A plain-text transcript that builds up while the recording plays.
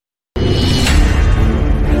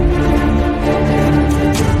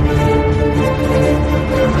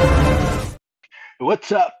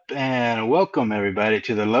What's up, and welcome everybody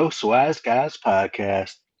to the Los Wise Guys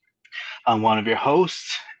podcast. I'm one of your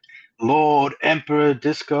hosts, Lord Emperor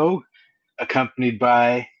Disco, accompanied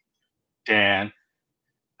by Dan.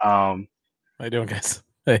 Um, How you doing, guys?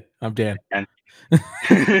 Hey, I'm Dan. and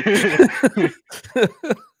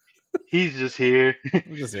he's just here.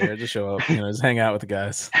 I'm just here. Just show up. Just hang out with the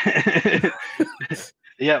guys.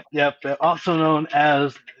 Yep. Also known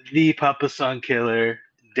as the Papa Sun Killer.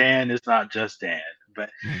 Dan is not just Dan, but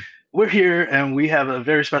we're here and we have a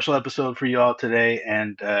very special episode for you all today,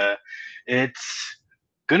 and it's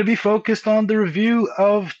going to be focused on the review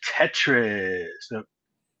of Tetris, the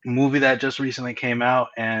movie that just recently came out,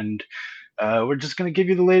 and we're just going to give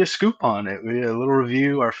you the latest scoop on it. We a little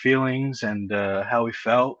review, our feelings, and how we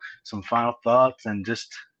felt, some final thoughts, and just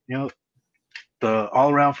the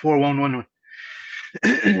all around 411.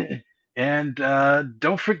 And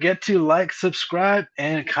don't forget to like, subscribe,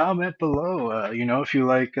 and comment below. If you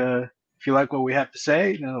like what we have to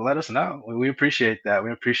say, let us know. We appreciate that.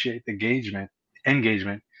 We appreciate the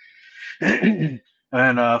engagement. And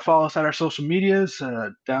follow us at our social medias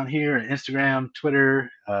down here: Instagram,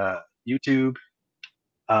 Twitter, YouTube.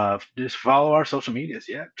 Just follow our social medias.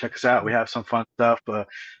 Yeah, check us out. We have some fun stuff,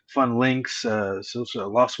 fun links,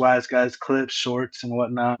 Lost Wise Guys clips, shorts, and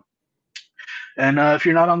whatnot. And if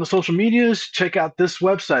you're not on the social medias, check out this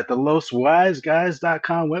website, the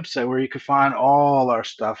loswiseguys.com website, where you can find all our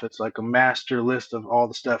stuff. It's like a master list of all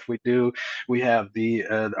the stuff we do. We have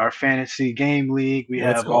our fantasy game league.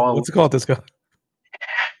 What's it called? This guy.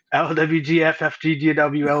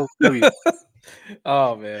 LWGFFGGWLW.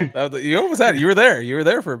 Oh man, you almost had it. You were there. You were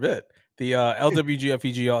there for a bit. The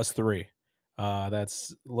LWGFEGS 3.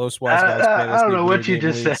 That's Los Wise Guys Fantasy. I don't know what you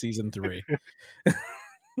just League said. Season 3.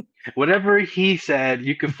 Whatever he said,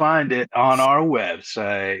 you can find it on our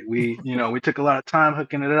website. We took a lot of time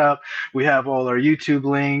hooking it up. We have all our YouTube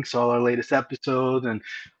links, all our latest episodes, and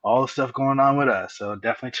all the stuff going on with us. So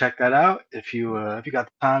definitely check that out. If you got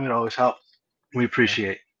the time, it always helps. We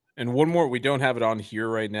appreciate it. And one more, we don't have it on here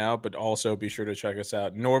right now, but also be sure to check us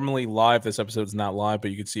out. Normally live, this episode is not live,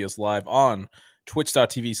 but you can see us live on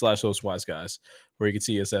twitch.tv/thoswiseguys, where you can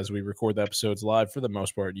see us as we record the episodes live for the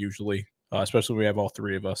most part, usually, especially when we have all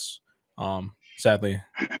three of us. Sadly,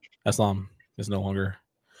 Aslam is no longer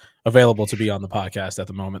available to be on the podcast at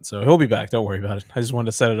the moment, so he'll be back. Don't worry about it. I just wanted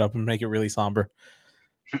to set it up and make it really somber.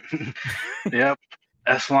 Yep.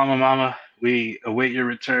 Aslam Mama, we await your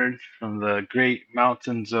return from the great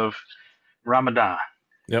mountains of Ramadan.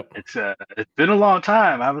 Yep. It's been a long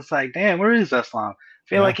time. I was like, damn, where is Aslam? I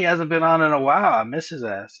feel like he hasn't been on in a while. I miss his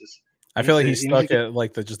ass. I feel like he's stuck at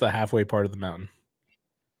like just the halfway part of the mountain.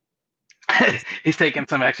 He's taking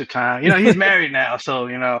some extra time. He's married now, so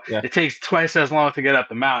it takes twice as long to get up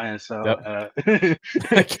the mountain. So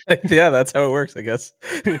yeah, that's how it works, I guess.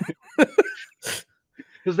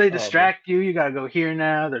 Because they distract you. You gotta go here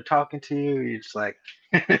now. They're talking to you. You're just like,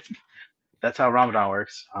 that's how Ramadan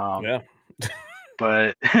works. Yeah.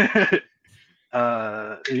 But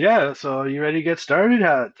yeah. So you ready to get started?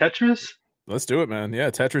 Tetris. Let's do it, man. Yeah,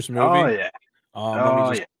 Tetris movie.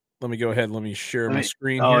 Oh yeah. Let me go ahead. Let me share my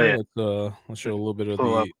screen here. Yeah. Let's show a little bit of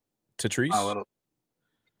the Tetris.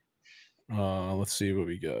 Let's see what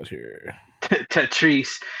we got here.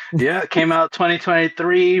 Tetris. Yeah, it came out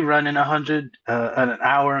 2023, running an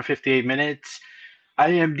hour and 58 minutes.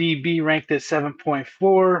 IMDb ranked it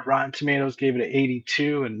 7.4. Rotten Tomatoes gave it an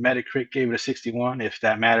 82, and Metacritic gave it a 61. If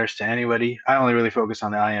that matters to anybody, I only really focus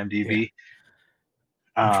on the IMDb. Yeah.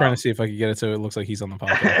 I'm trying to see if I can get it so it looks like he's on the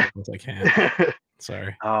podcast. I can't.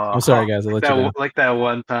 Sorry. I'm sorry, guys. I'll let you know. Like that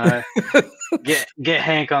one time. Get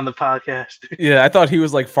Hank on the podcast. Yeah, I thought he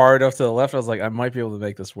was like far enough to the left. I was like, I might be able to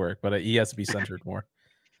make this work, but he has to be centered more.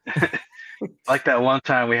 Like that one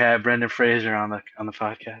time we had Brendan Fraser on the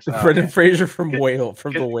podcast. Brendan Fraser from The Whale.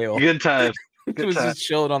 Good times. He was just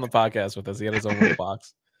chilling on the podcast with us. He had his own little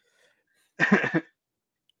box.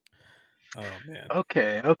 Oh man.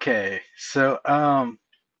 Okay. So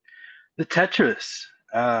the Tetris.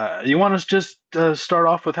 You want us just start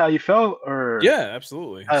off with how you felt, or yeah,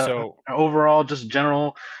 absolutely. So overall, just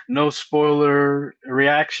general, no spoiler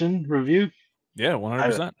reaction review. Yeah,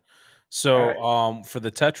 100%. So for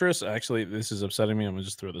the Tetris, actually, this is upsetting me. I'm gonna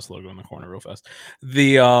just throw this logo in the corner real fast.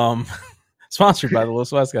 The sponsored by the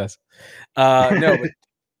Los Wise Guys. No, but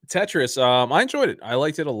Tetris. I enjoyed it. I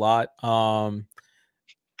liked it a lot. I'm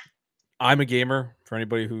a gamer. For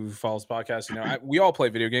anybody who follows podcasts, we all play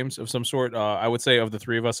video games of some sort. I would say of the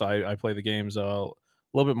three of us, I play the games a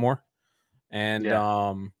little bit more. And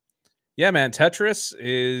yeah, man, Tetris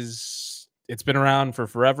it's been around for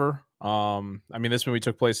forever. I mean, this movie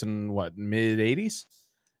took place in mid 80s,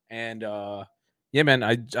 and Yeah, man.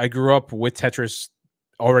 I grew up with Tetris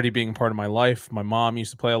already being part of my life. My mom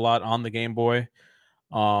used to play a lot on the Game Boy.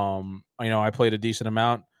 I played a decent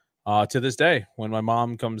amount. To this day, when my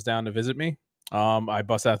mom comes down to visit me, I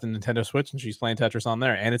bust out the Nintendo Switch and she's playing Tetris on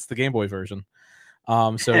there, and it's the Game Boy version.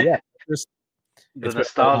 So yeah, Tetris, The it's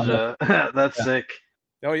been part of my life. nostalgia, that's Yeah. sick.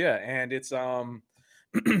 Oh yeah, and it's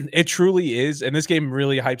it truly is, and this game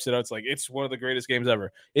really hypes it up. It's like it's one of the greatest games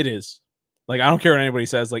ever. It is. Like I don't care what anybody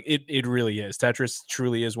says. Like it really is. Tetris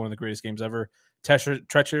truly is one of the greatest games ever.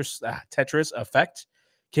 Tetris Effect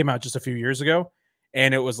came out just a few years ago,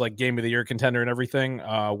 and it was like game of the year contender and everything.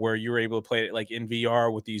 Where you were able to play it like in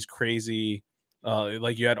VR with these crazy,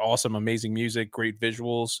 like you had awesome, amazing music, great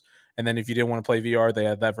visuals, and then if you didn't want to play VR, they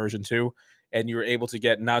had that version too. And you were able to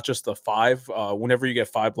get not just the five. Whenever you get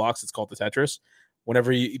 5 blocks, it's called the Tetris.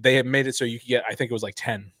 They have made it so you can get, I think it was like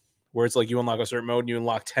 10, where it's like you unlock a certain mode and you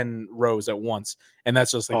unlock 10 rows at once, and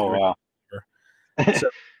that's just like the Oh great. wow. So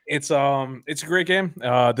it's a great game.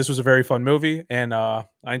 This was a very fun movie, and I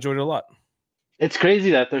enjoyed it a lot. It's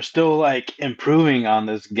crazy that they're still like improving on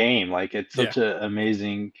this game. Like it's Yeah. such an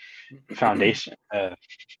amazing foundation. Yeah,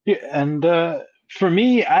 and for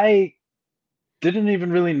me, I didn't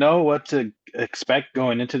even really know what to expect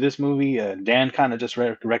going into this movie. Dan kind of just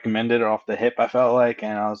recommended it off the hip, I felt like,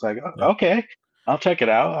 and I was like, Yeah. okay, I'll check it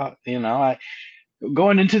out. I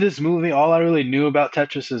going into this movie, all I really knew about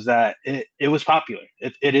Tetris is that it was popular.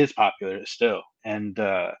 It is popular still, and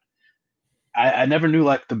I never knew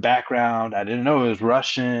like the background. I didn't know it was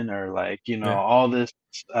Russian or like Yeah. all this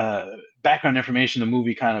uh, background information the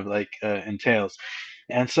movie kind of like entails,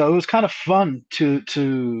 and so it was kind of fun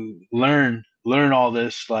to learn all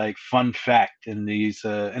this like fun fact in these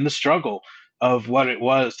in the struggle of what it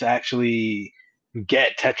was to actually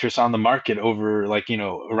get Tetris on the market over like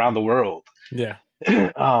around the world. Yeah.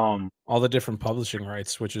 um, All the different publishing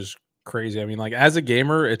rights, which is crazy. I mean, like as a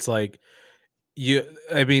gamer, it's like you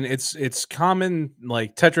I mean, it's common,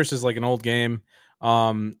 like Tetris is like an old game.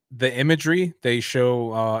 The imagery they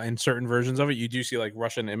show in certain versions of it, you do see like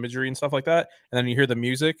Russian imagery and stuff like that, and then you hear the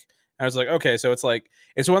music. And I was like, okay, so it's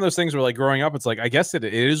one of those things where like growing up, it's like I guess it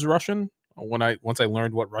is Russian once I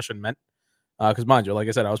learned what Russian meant. Because mind you, like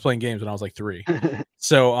I said, I was playing games when I was like 3.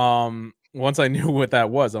 So once I knew what that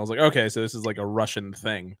was, I was like, okay, so this is like a Russian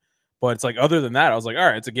thing. But it's like other than that, I was like, all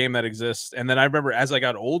right, it's a game that exists. And then I remember as I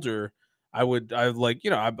got older, I like,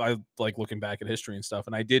 I like looking back at history and stuff.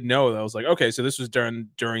 And I did know that I was like, okay, so this was during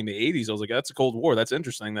the 80s. I was like, that's a Cold War. That's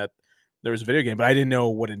interesting that there was a video game, but I didn't know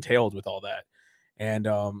what entailed with all that. And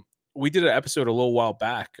we did an episode a little while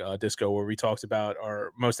back, Disco, where we talked about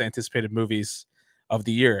our most anticipated movies of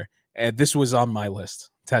the year. And this was on my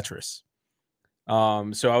list, Tetris.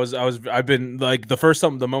 So I've been like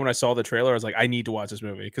the moment I saw the trailer, I was like, I need to watch this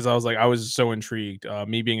movie because I was so intrigued.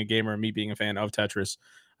 Me being a gamer, me being a fan of Tetris,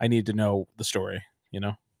 I need to know the story. You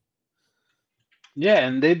know? yeah,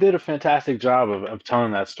 and they did a fantastic job of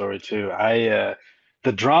telling that story too.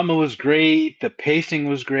 The drama was great, the pacing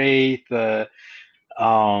was great,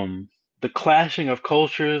 um the clashing of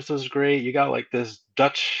cultures was great. You got like this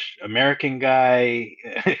Dutch American guy,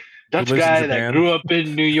 Who Dutch lives in guy that Japan? grew up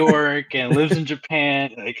in New York and lives in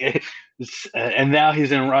Japan, like, and now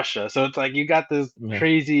he's in Russia. So it's like you got this Yeah,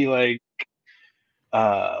 crazy like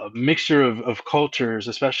mixture of cultures,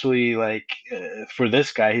 especially like for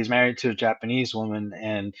this guy, he's married to a Japanese woman,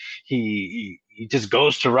 and he just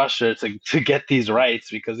goes to Russia to get these rights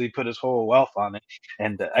because he put his whole wealth on it.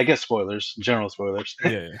 And I guess spoilers, general spoilers.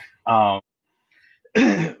 yeah, yeah. um,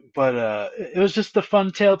 but it was just a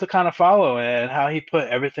fun tale to kind of follow, and how he put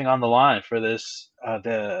everything on the line for this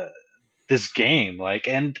game. Like,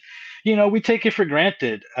 and we take it for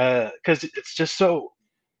granted because it's just so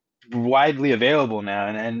widely available now,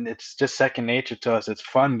 and it's just second nature to us. It's a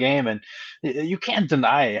fun game, and you can't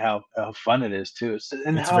deny how fun it is too.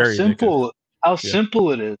 And It's very addictive. how Yeah,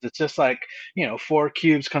 simple it is. It's just like, four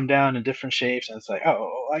cubes come down in different shapes, and it's like,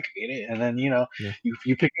 oh, I can get it. And then yeah,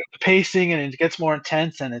 you pick up the pacing, and it gets more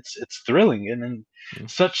intense, and it's thrilling. And then yeah.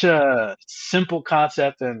 such a simple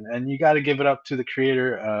concept, and you got to give it up to the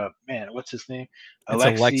creator. Man, what's his name? It's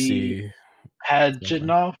Alexei Alexi something.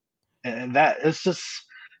 Hadjinov. And that it's just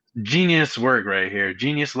genius work right here,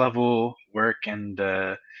 genius level work. And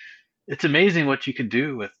it's amazing what you can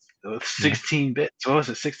do with Yeah, 16 bits. What was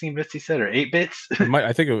it, 16 bits he said, or 8 bits? it might.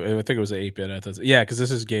 I think it was an 8 bit. Yeah, because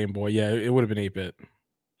this is Game Boy. Yeah, it would have been 8 bit.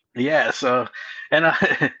 Yeah, so, and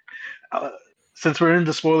uh, since we're in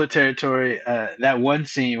the spoiler territory, that one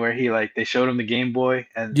scene where he like they showed him the Game Boy,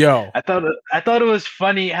 and Yo, I thought it was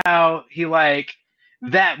funny how he like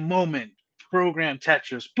that moment programmed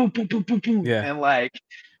Tetris, boom boom boom boom boom, yeah. and like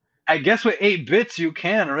I guess with 8 bits you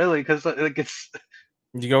can really, because like it's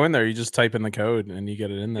You go in there, you just type in the code, and you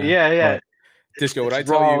get it in there. Yeah. But Disco, what It's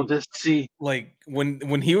I tell raw. you, Just see. like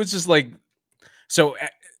when he was just like, so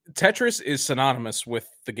Tetris is synonymous with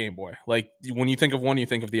the Game Boy. Like when you think of one, you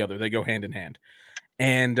think of the other. They go hand in hand.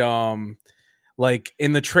 And like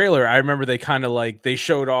in the trailer, I remember they kind of like they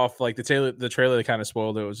showed off like the trailer they kind of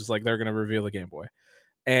spoiled it. It was just like they're gonna reveal the Game Boy.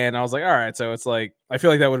 And I was like, all right, so it's like I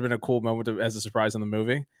feel like that would have been a cool moment as a surprise in the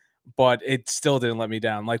movie, but it still didn't let me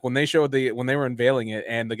down. Like when they showed when they were unveiling it,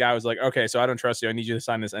 and the guy was like, okay, so I don't trust you. I need you to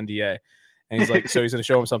sign this NDA. And he's like, so he's gonna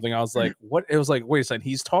show him something. I was like, what? It was like, wait a second,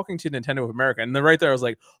 he's talking to Nintendo of America, and then right there, I was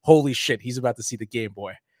like, holy shit, he's about to see the Game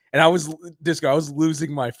Boy. And I was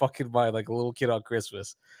losing my fucking mind like a little kid on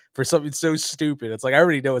Christmas for something so stupid. It's like I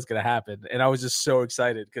already know what's gonna happen, and I was just so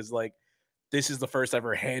excited because like this is the first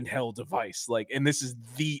ever handheld device, like, and this is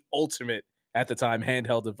the ultimate at the time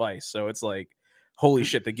handheld device. So it's like, holy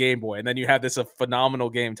shit, the Game Boy, and then you have this a phenomenal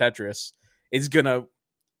game, Tetris, is gonna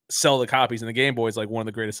sell the copies, and the Game Boy is like one of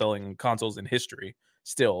the greatest selling consoles in history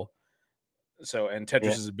still. So, and Tetris Yeah.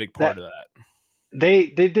 is a big part That of that. they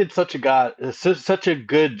did such a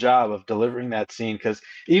good job of delivering that scene, because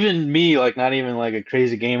even me, like not even like a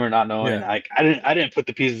crazy gamer, not knowing, Yeah, like I didn't put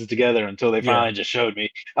the pieces together until they yeah, finally just showed me.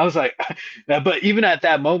 I was like, but even at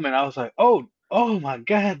that moment, I was like, oh my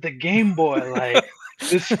God, the Game Boy, like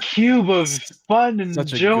this cube of fun and such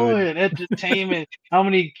a good. joy and entertainment. How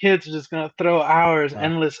many kids are just gonna throw hours, Uh,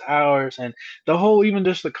 endless hours, and the whole, even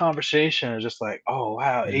just the conversation is just like, oh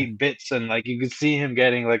wow, yeah, 8 bits, and like you could see him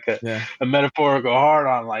getting like yeah, a metaphorical hard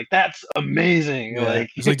on. Like that's amazing. yeah. Like,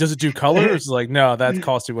 It's like, does it do color? It's like, no, that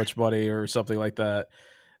costs too much money or something like that.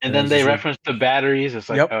 and And it then was they just like, reference the batteries. It's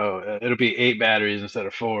like, yep, oh, it'll be 8 batteries instead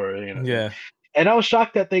of four. yeah. And I was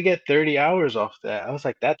shocked that they get 30 hours off that. I was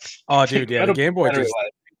like, Oh, that's dude, yeah, incredible battery life.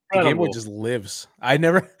 the Game Boy Incredible. just lives. I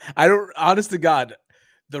don't, honest to God,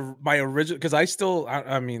 my original, because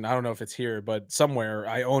I mean, I don't know if it's here, but somewhere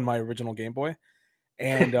I own my original Game Boy,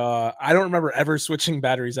 and I don't remember ever switching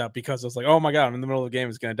batteries out because I was like, oh my God, I'm in the middle of the game,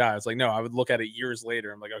 it's gonna die. It's like, no, I would look at it years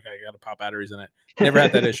later. I'm like, okay, I gotta pop batteries in it. Never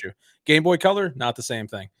had that issue. Game Boy Color, not the same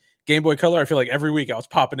thing. Game Boy Color, I feel like every week I was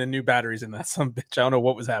popping in new batteries in that some bitch. I don't know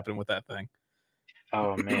what was happening with that thing.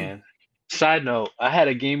 Oh man. Side note, I had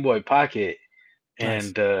a Game Boy Pocket, Nice.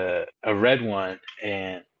 and a red one,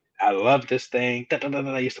 and I love this thing. Da, da, da,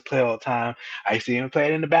 da, I used to play all the time. I used to even play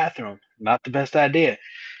it in the bathroom. Not the best idea.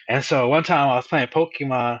 And so one time I was playing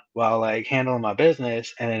Pokemon while like handling my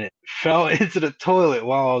business, and then it fell into the toilet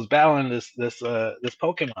while I was battling this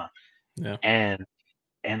Pokemon. Yeah.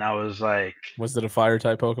 And I was like, Was it a fire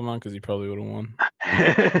type Pokemon? Because you probably would have won.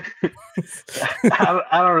 I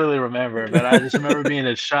don't really remember, but I just remember being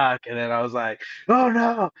in shock, and then I was like, oh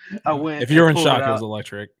no! I went If you and were in pulled it shock, it was out,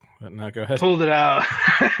 electric. But no, go ahead. pulled it out.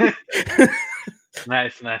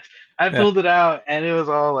 Nice, nice. I Yeah. pulled it out, and it was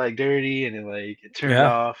all like dirty, and it turned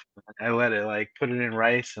Yeah. off. I let it like put it in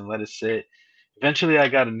rice and let it sit. Eventually, I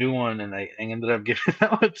got a new one, and I ended up giving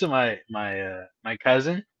that one to my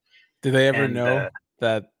cousin. Did they ever And know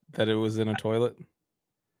that it was in a toilet?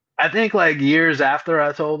 I think like years after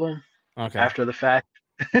I told him, Okay. after the fact.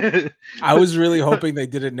 I was really hoping they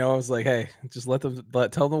didn't know. I was like, hey, just tell them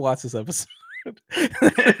to watch this episode.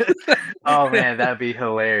 Oh man, that'd be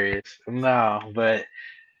hilarious. No, but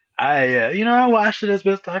I watched it as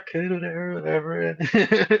best I could, whatever. And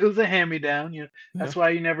it was a hand-me-down. Yeah. That's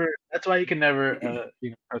why that's why you can never,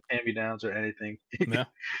 post hand-me-downs or anything. Yeah.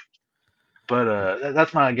 But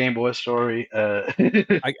that's my Game Boy story.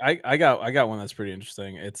 I got one that's pretty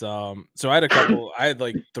interesting. It's so I had a couple. I had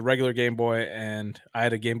like the regular Game Boy and I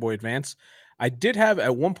had a Game Boy Advance. I did have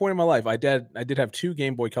at one point in my life, I did have two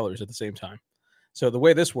Game Boy Colors at the same time. So the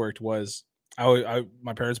way this worked was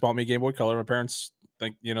my parents bought me a Game Boy Color. My parents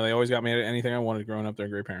they always got me anything I wanted growing up. They're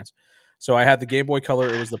great parents. So I had the Game Boy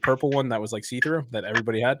Color. It was the purple one that was like see-through that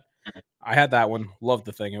everybody had. I had that one. Loved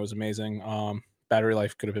the thing. It was amazing. Battery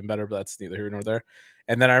life could have been better, but that's neither here nor there.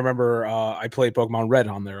 And then I remember I played Pokemon Red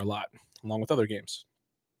on there a lot, along with other games.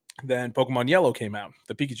 Then Pokemon Yellow came out,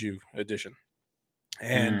 the Pikachu edition,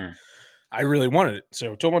 and Mm. I really wanted it.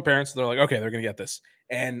 So I told my parents, they're like, okay, they're gonna get this.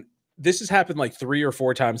 And this has happened like 3 or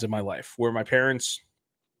 4 times in my life where my parents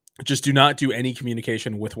just do not do any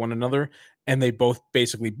communication with one another, and they both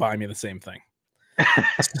basically buy me the same thing.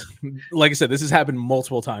 Like I said, this has happened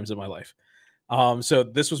multiple times in my life. So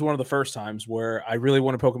this was one of the first times where I really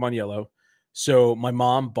wanted Pokemon Yellow. So my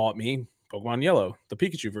mom bought me Pokemon Yellow, the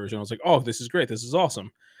Pikachu version. I was like, oh, this is great. This is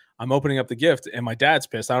awesome. I'm opening up the gift, and my dad's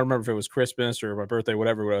pissed. I don't remember if it was Christmas or my birthday,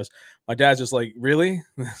 whatever it was. My dad's just like, really?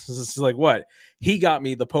 This is like, what? He got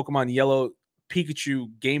me the Pokemon Yellow Pikachu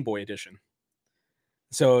Game Boy edition.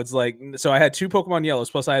 So it's like, so I had 2 Pokemon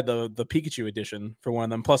Yellows, plus I had the Pikachu edition for one of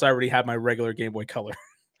them, plus I already had my regular Game Boy Color.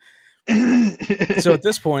 So at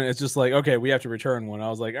this point, it's just like, okay, we have to return one. I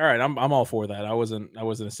was like, all right, I'm all for that. I wasn't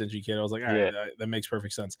a stingy kid. I was like, all right, that makes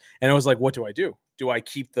perfect sense. And it was like, what do I do? Do I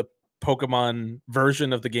keep the Pokemon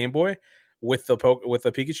version of the Game Boy with the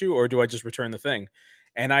Pikachu, or do I just return the thing?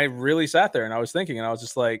 And I really sat there and I was thinking, and I was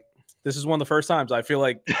just like, this is one of the first times I feel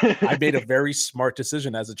like I made a very smart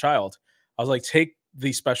decision as a child. I was like, take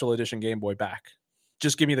the special edition Game Boy back.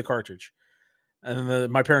 Just give me the cartridge.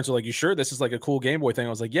 And my parents were like, you sure this is like a cool Game Boy thing? I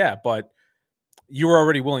was like, yeah, but you were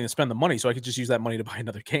already willing to spend the money, so I could just use that money to buy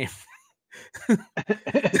another game.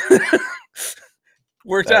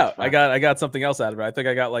 Worked That's out. fine. I got something else out of it. I think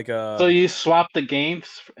I got like a. So you swapped the games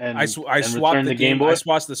and I swapped the Game game. Boy? I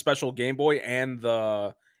swapped the special Game Boy and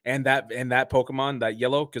that Pokemon, that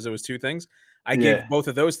yellow, because it was 2 things. I Yeah. gave both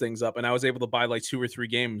of those things up, and I was able to buy like 2 or 3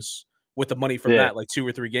 games with the money from Yeah. that, like 2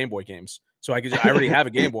 or 3 Game Boy games. So I already have a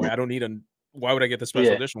Game Boy. I don't need why would I get the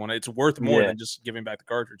special edition one? It's worth more than just giving back the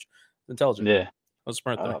cartridge. It's intelligent. Yeah. That was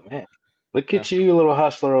smart there. Oh man. Look at you, little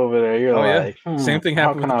hustler over there. You're Oh yeah. like, Same thing how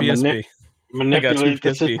happened can with the I PSP. I got 2 manipulate the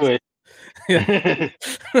PSPs. situation? Yeah.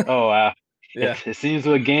 Oh wow. Yeah. It seems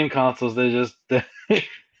with game consoles they just They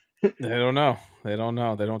don't know. They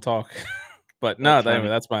don't talk. But no, anyway,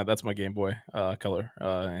 that's my Game Boy color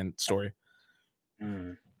and story.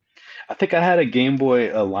 I think I had a Game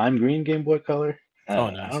Boy, a lime green Game Boy Color. Oh,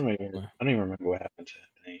 nice. I don't even remember what happened to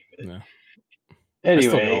that thing. Yeah. Anyway, I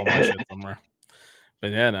still got all my shit somewhere.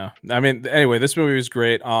 But yeah, no. I mean, anyway, this movie was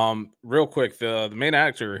great. Real quick, the main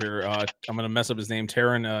actor here, I'm gonna mess up his name,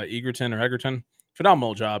 Taron Egerton or Egerton.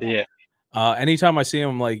 Phenomenal job. Yeah. Anytime I see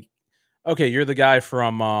him, I'm like, okay, you're the guy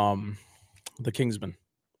from the Kingsman.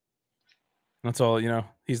 That's all,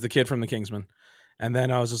 he's the kid from the Kingsman. And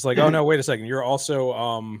then I was just like, oh no, wait a second. You're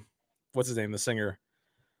also what's his name? The singer.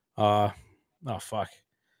 Oh fuck.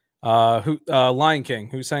 Lion King.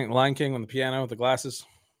 Who sang Lion King on the piano with the glasses?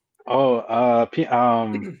 Oh,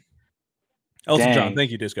 Elton John.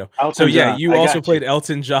 Thank you, Disco. Elton so yeah, John. you I also got played you.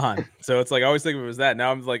 Elton John. So it's like I always think it was that.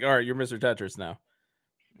 Now I'm like, all right, you're Mr. Tetris now.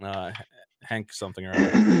 Hank something or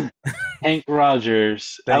other. Hank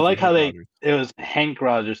Rogers. I Thank you, like how Hank Rogers. it was Hank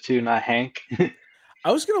Rogers too, not Hank.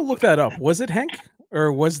 I was gonna look that up. Was it Hank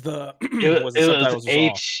or was the it was subtitles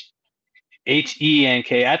Henk.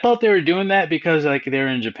 I thought they were doing that because like they were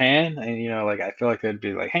in Japan, and like I feel like they'd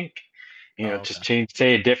be like Hank, okay. just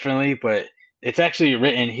say it differently, but it's actually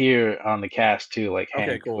written here on the cast too, like Okay,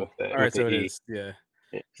 Hank cool. with the All right, so E. it is. Yeah.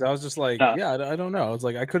 So I was just like, No. yeah, I don't know. I was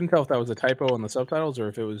like, I couldn't tell if that was a typo in the subtitles or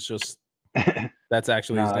if it was just that's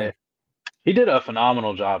actually his name. He did a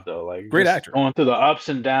phenomenal job though, like great actor, going through the ups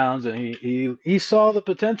and downs, and he saw the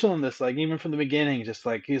potential in this, like even from the beginning, just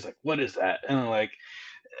like he's like, what is that? And like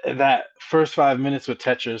that first 5 minutes with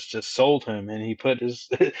Tetris just sold him, and he put his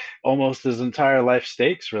almost his entire life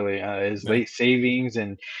stakes, really, his late savings,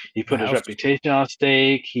 and he put his reputation on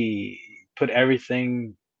stake. He put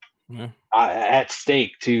everything at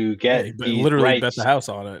stake to get these literally rights. bet the house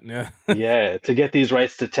on it. Yeah, to get these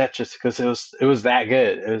rights to Tetris because it was that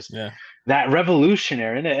good. It was that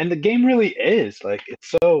revolutionary, and the game really is like it's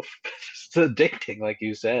so addicting, like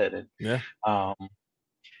you said, and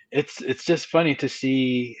it's just funny to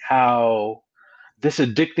see how this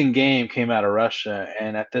addicting game came out of Russia,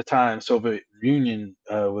 and at the time, Soviet Union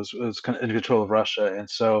was in control of Russia, and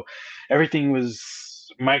so everything was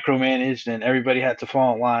micromanaged, and everybody had to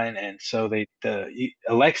fall in line, and so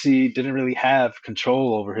Alexei didn't really have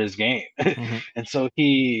control over his game, and so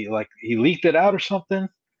he leaked it out or something.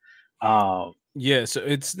 Yeah, so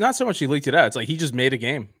it's not so much he leaked it out; it's like he just made a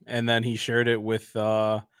game and then he shared it with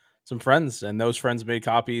some friends, and those friends made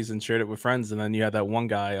copies and shared it with friends, and then you had that one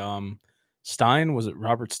guy, Stein, was it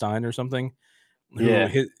Robert Stein or something?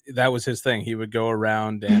 That was his thing. He would go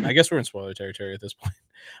around, and I guess we're in spoiler territory at this point,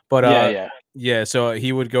 but yeah. So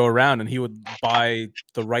he would go around and he would buy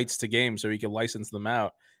the rights to games so he could license them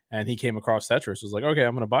out. And he came across Tetris. Was like, okay,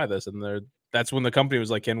 I'm going to buy this, and that's when the company was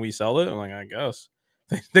like, can we sell it? I'm like, I guess.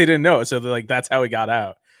 They didn't know, so they're like, that's how he got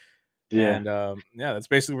out. And that's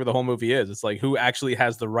basically where the whole movie is. It's like, who actually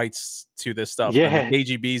has the rights to this stuff? And the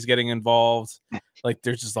KGB's getting involved. Like,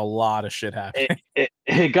 there's just a lot of shit happening.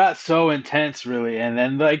 It got so intense, really, and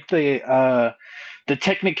then like the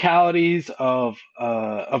technicalities of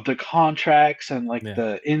the contracts and like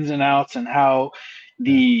the ins and outs, and how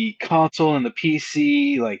the console and the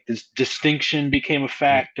PC, like this distinction became a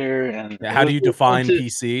factor. And how do you define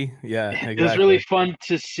PC? Yeah, exactly. It was really fun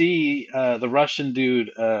to see the Russian dude,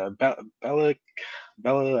 Bella,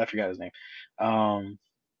 I forgot his name. I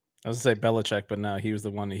was gonna say Belichick, but no, he was the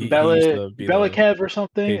one. He Bella, used to be Belichev or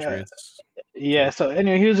something. Patriots. Yeah, so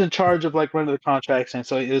anyway, he was in charge of like running the contracts, and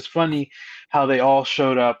so it was funny how they all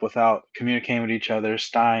showed up without communicating with each other.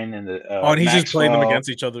 Stein and the Oh, and he's just playing them Maxwell, against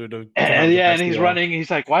each other to come out and with the yeah, and best he's deal. running.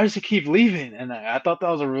 He's like, "Why does he keep leaving?" And I thought that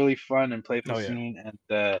was a really fun and playful Oh yeah, scene.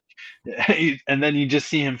 And and then you just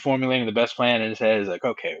see him formulating the best plan in his head. He's like,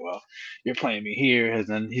 "Okay, well, you're playing me here." And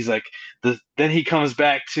then he's like, then he comes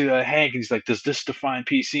back to Hank, and he's like, "Does this define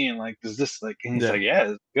PC?" And like, "Does this like?" And he's yeah. like, "Yeah,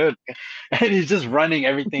 it's good." And he's just running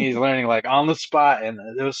everything he's learning like on the spot, and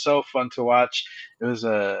it was so fun to watch. It was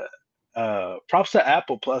a props to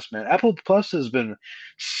Apple Plus, man. Apple Plus has been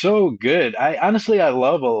so good. I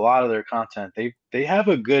love a lot of their content. They have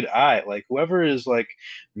a good eye. Like whoever is like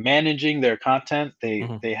managing their content,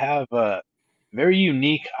 Mhm. they have a very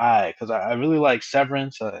unique eye because I really like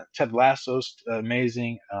Severance. Ted Lasso's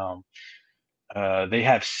amazing. They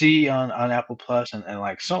have C on Apple Plus and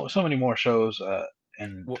like so many more shows.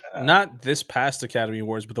 And Well, not this past Academy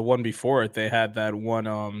Awards, but the one before it, they had that one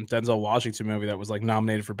Denzel Washington movie that was like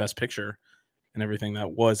nominated for Best Picture and everything.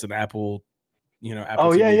 That was an Apple, Apple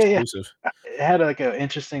oh TV yeah. exclusive. It had like an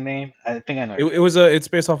interesting name. I think I know what It you're talking was it's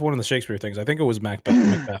based off one of the Shakespeare things. I think it was Macbeth. about.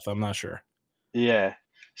 Macbeth. I'm not sure. Yeah.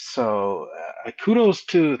 So kudos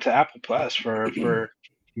to Apple Plus for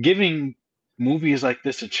giving movies like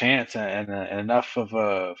this a chance and enough of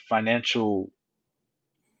a financial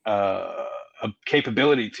uh, a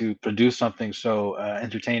capability to produce something so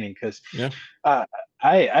entertaining. Because Yeah, uh,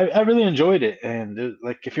 I really enjoyed it. And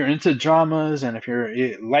like if you're into dramas and if you're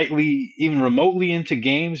lightly even remotely into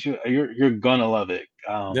games, you're gonna love it.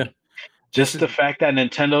 yeah. This Just is the fact that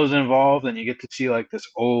Nintendo's involved and you get to see like this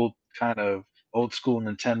old kind of old school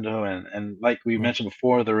Nintendo and like we mm, mentioned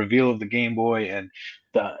before, the reveal of the Game Boy and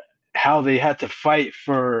the how they had to fight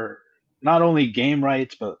for not only game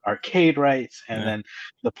rights but arcade rights and yeah, then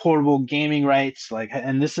the portable gaming rights like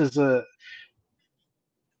and this is a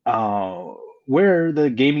uh, where the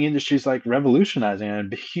gaming industry is like revolutionizing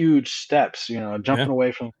and huge steps, yeah, jumping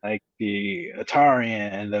away from like the Atari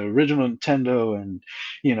and the original Nintendo and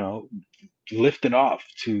you know lifted off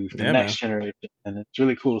to the yeah, man. next generation, and it's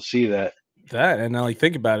really cool to see that. That and now, like,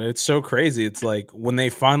 think about it. It's so crazy. It's like when they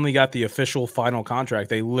finally got the official final contract,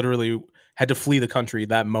 they literally had to flee the country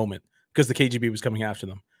that moment because the KGB was coming after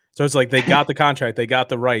them. So it's like they got the contract, they got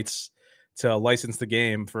the rights to license the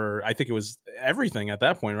game for I think it was everything at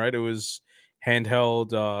that point, right? It was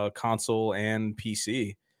handheld, console, and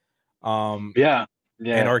PC, um, Yeah, and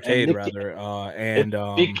yeah, and arcade rather, it and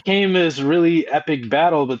became this really epic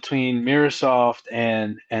battle between Microsoft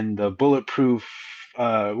and the Bulletproof,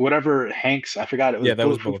 whatever Hanks, I forgot it was yeah, that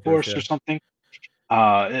was Bulletproof bulletproof. Force or Yeah, something.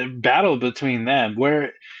 Battle between them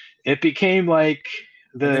where it became like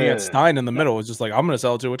and then you had the Stein in the middle. It's just like I'm going to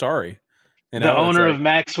sell it to Atari. the It's owner like of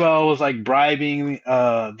Maxwell was like bribing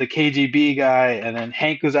the KGB guy, and then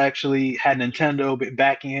Hank was actually had Nintendo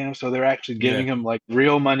backing him, so they're actually yeah, giving him like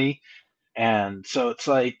real money. And so it's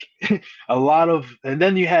like a lot of, and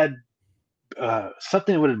then you had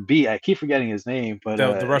something with a B. I keep forgetting his name, but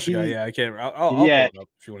the Russian guy. Yeah, I can't. I'll pull yeah, it up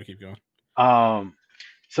if you want to keep going. um,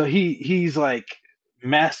 so he's like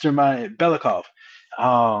mastermind Belikov.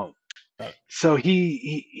 Um, Uh, so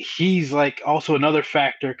he's like also another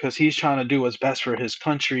factor because he's trying to do what's best for his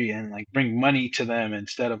country and like bring money to them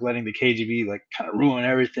instead of letting the KGB like kind of ruin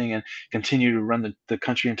everything and continue to run the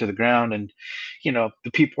country into the ground. And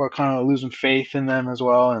the people are kind of losing faith in them as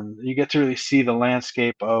well, and you get to really see the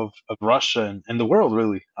landscape of Russia and the world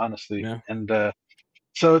really honestly. yeah, And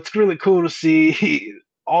so it's really cool to see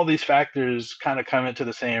all these factors kind of come into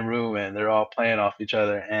the same room and they're all playing off each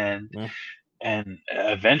other. yeah, And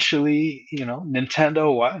eventually,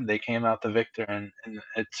 Nintendo won. They came out the victor, and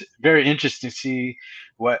it's very interesting to see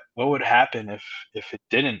what would happen if it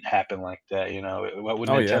didn't happen like that. What would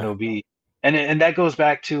oh yeah, Nintendo be? And that goes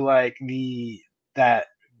back to like the that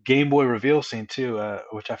Game Boy reveal scene too,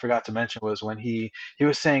 which I forgot to mention was when he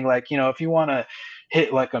was saying like if you want to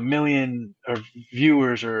hit like 1 million or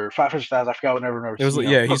viewers or 500,000, I forgot what number, it was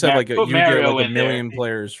yeah. He said like put you get Mario like a in there. million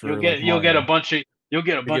players You'll for like get you'll get a Mario. bunch of you'll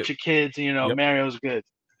get a They get bunch of kids, and yep, Mario's good.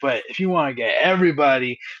 But if you want to get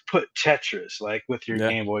everybody, put Tetris like with your yeah,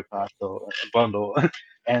 Game Boy console bundle,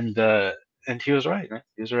 and uh, and he was right, man.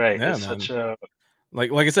 He was right. yeah, It's man. such a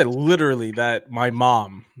Like I said, literally that my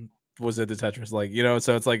mom was at the Tetris,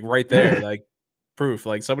 so it's like right there, like proof,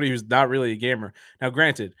 like somebody who's not really a gamer. Now,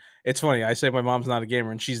 granted, it's funny. I say my mom's not a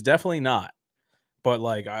gamer, and she's definitely not. But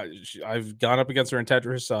like I've gone up against her in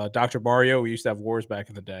Tetris. Dr. Mario, we used to have wars back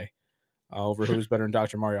in the day over who's better than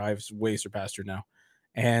Dr. Mario. I've way surpassed her now.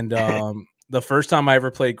 And the first time I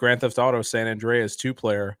ever played Grand Theft Auto San Andreas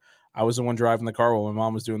 2-player, I was the one driving the car while my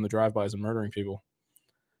mom was doing the drive-bys and murdering people.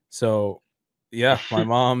 So Yeah, my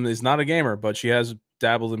mom is not a gamer, but she has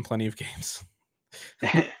dabbled in plenty of games.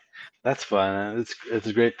 That's fun.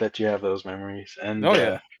 It's great that you have those memories. Oh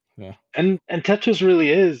yeah, yeah, And Tetris really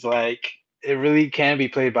is like it really can be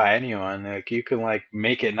played by anyone. Like you can like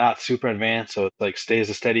make it not super advanced, so it like stays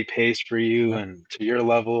a steady pace for you yeah, and to your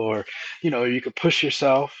level, or you could push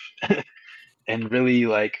yourself and really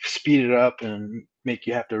like speed it up and make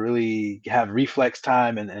you have to really have reflex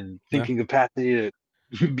time and yeah. thinking capacity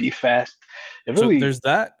to be fast. It So really there's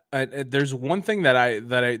that. There's one thing that I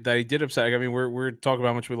did upset. I mean, we're talking about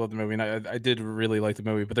how much we love the movie, and I did really like the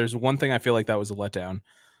movie. But there's one thing I feel like that was a letdown.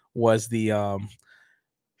 Was the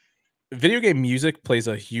video game music plays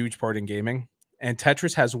a huge part in gaming, and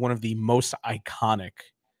Tetris has one of the most iconic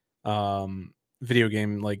video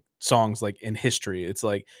game like songs like in history. It's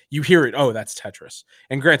like you hear it, oh, that's Tetris.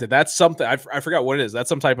 And granted, that's something I forgot what it is. That's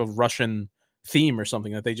some type of Russian theme or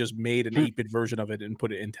something that they just made an 8-bit version of it and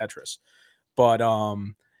put it in Tetris. But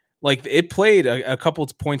like it played a couple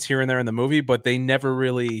of points here and there in the movie, but they never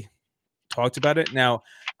really talked about it. Now,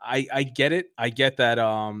 I get it. I get that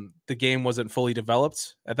the game wasn't fully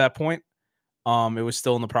developed at that point. It was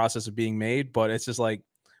still in the process of being made, but it's just like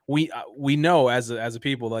we know as a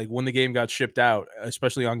people, like when the game got shipped out,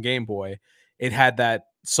 especially on Game Boy, it had that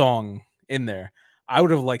song in there. I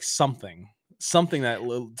would have liked something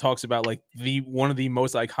that talks about like the one of the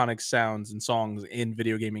most iconic sounds and songs in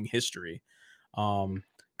video gaming history.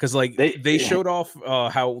 Because like they they showed off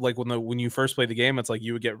how like when you first play the game, it's like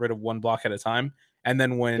you would get rid of one block at a time. And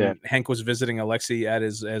then yeah when Hank was visiting Alexei at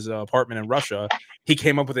his apartment in Russia, he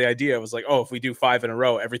came up with the idea. It was like, oh, if we do 5 in a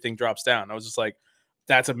row, everything drops down. I was just like,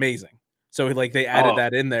 that's amazing. So like they added oh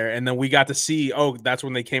that in there, and then we got to see. Oh, that's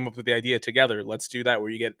when they came up with the idea together. Let's do that, where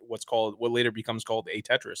you get what later becomes called a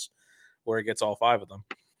Tetris, where it gets all 5 of them.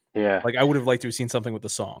 yeah Like I would have liked to have seen something with the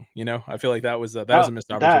song. You know, I feel like that was that a missed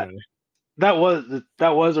that opportunity. that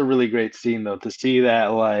was a really great scene though, to see that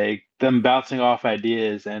like them bouncing off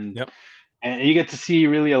ideas, Yep. and you get to see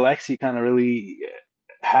really Alexi kind of really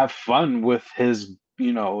have fun with his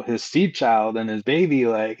his seed child and his baby,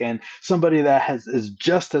 like, and somebody that has is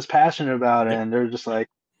just as passionate about it, Yep. and they're just like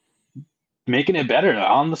making it better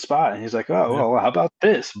on the spot, and he's like, oh Yeah. well, how about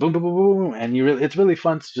this, boom boom boom boom, and it's really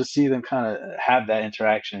fun to just see them kind of have that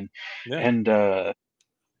interaction. Yeah. And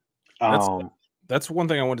That's um that's one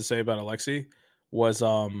thing I wanted to say about Alexi was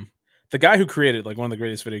the guy who created like one of the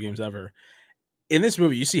greatest video games ever. In this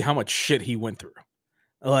movie, you see how much shit he went through.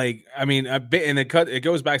 Like, I mean, a bit, and it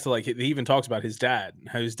goes back to like he even talks about his dad.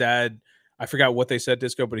 How his dad, I forgot what they said,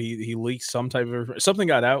 Disco, but he leaked some type of something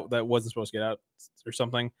got out that wasn't supposed to get out or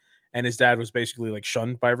something, and his dad was basically like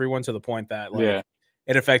shunned by everyone to the point that yeah like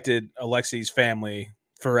it affected Alexi's family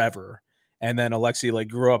forever. And then Alexi like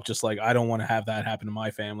grew up just like I don't want to have that happen to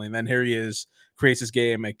my family. And then here he is, creates this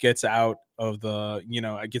game, it gets out of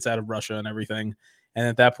it gets out of Russia and everything. And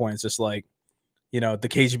at that point, it's just like the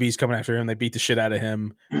KGB's coming after him. They beat the shit out of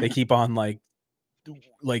him. They keep on like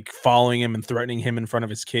following him and threatening him in front of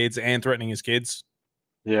his kids and threatening his kids.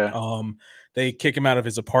 yeah They kick him out of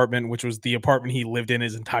his apartment, which was the apartment he lived in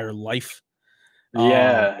his entire life. Um,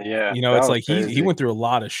 yeah that it's was like he crazy. went through a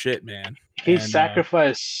lot of shit, man. He And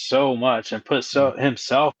sacrificed so much and put yeah.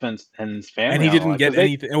 himself and his And family he on the didn't line, get because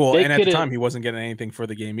anything. Well, they and at could the have time he wasn't getting anything for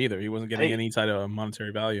the game either. He wasn't getting they any type of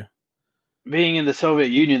monetary value. being in the Soviet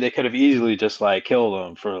Union, they could have easily just like killed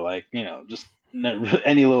him for like just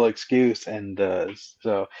any little excuse, and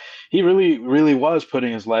so he really was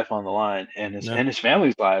putting his life on the line, and Yeah. his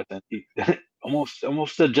family's lives, and he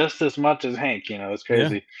almost did just as much as Hank. It's Yeah.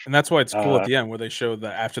 crazy. And that's why it's cool at Uh, the end where they show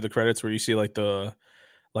the after the credits where you see like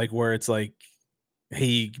where it's like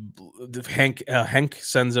he Hank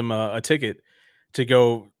sends him a ticket to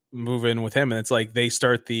go move in with him, and it's like they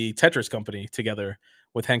start the Tetris company together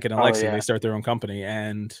with Hank and oh Alexi. They yeah, start their own company,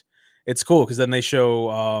 and it's cool because then they show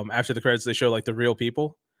after the credits they show like the real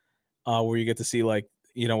people, where you get to see like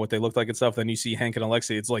what they look like and stuff. Then you see Hank and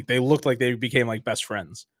Alexi. It's like they looked like they became like best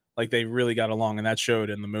friends. Like they really got along, and that showed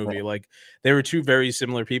in the yeah. movie. Like they were two very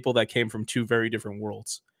similar people that came from two very different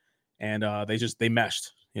worlds, and they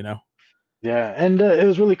meshed. Yeah, and it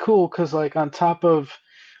was really cool because, like, on top of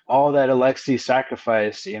all that Alexei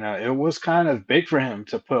sacrificed, it was kind of big for him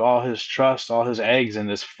to put all his trust, all his eggs in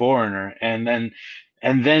this foreigner, and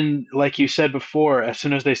then, like you said before, as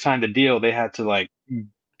soon as they signed the deal, they had to like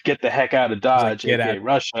get the heck out of It's like Dodge, get aka at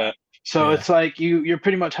Russia. So yeah it's like you're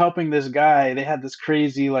pretty much helping this guy. They had this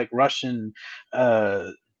crazy like Russian uh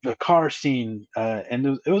the car scene,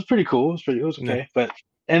 and it was pretty cool. It was yeah. okay. But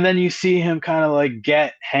and then you see him kind of like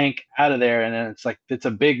get Hank out of there, and then it's like it's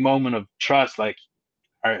a big moment of trust. Like,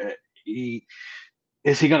 all right, he,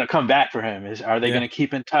 is he going to come back for him? Are they Yeah. going to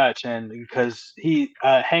keep in touch? And because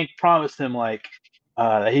Hank promised him like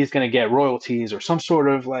that he's going to get royalties or some sort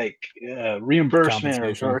of like reimbursement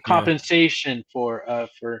Compensation. or Yeah. compensation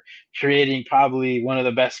for creating probably one of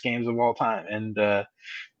the best games of all time. And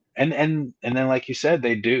then like you said,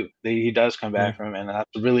 he does come Yeah. back from him, and that's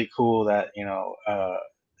really cool that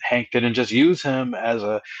Hank didn't just use him as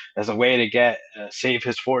a way to get save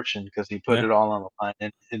his fortune, because he put Yeah. it all on the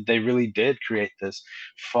line, and they really did create this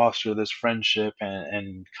foster this friendship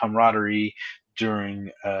and camaraderie during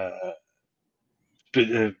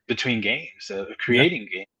between games, Yeah. creating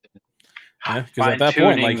games, Yeah. Because at fine that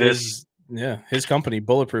point, tuning like this. his company,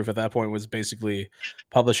 Bulletproof, at that point was basically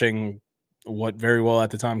publishing what very well at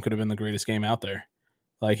the time could have been the greatest game out there.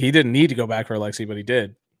 Like he didn't need to go back for Alexi, but he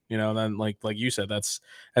did. Then like you said, that's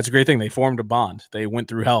a great thing. They formed a bond. They went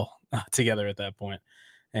through hell together at that point.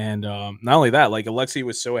 And not only that, like Alexi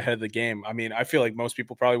was so ahead of the game. I mean, I feel like most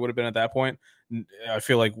people probably would have been at that point. I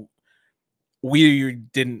feel like we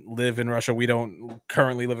didn't live in Russia. We don't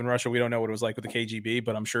currently live in Russia. We don't know what it was like with the KGB,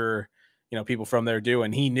 but I'm sure people from there do.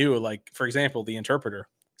 And he knew, like for example, the interpreter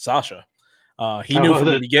Sasha. He knew Oh, from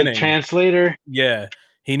the the beginning. translator. Yeah,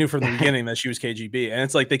 he knew from the beginning that she was KGB, and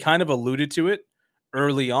it's like they kind of alluded to it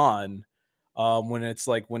early on, when it's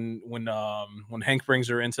like when Hank brings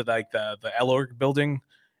her into like the Elorg building,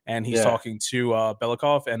 and he's Yeah, talking to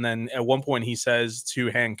Belikov, and then at one point he says to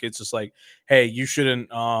Hank, it's just like, "Hey, you shouldn't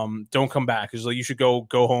don't come back. It's like you should go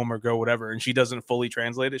home or go whatever." And she doesn't fully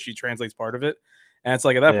translate it; she translates part of it, and it's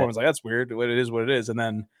like at that yeah. point, it's like that's weird. What it is, and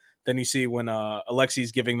then you see when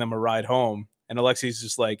Alexi's giving them a ride home, and Alexi's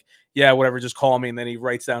just like, yeah, whatever, just call me. And then he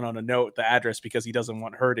writes down on a note the address because he doesn't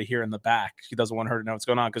want her to hear in the back. He doesn't want her to know what's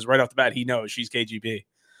going on because right off the bat, he knows she's KGB.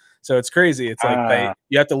 So it's crazy. It's like Uh,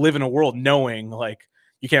 you have to live in a world knowing like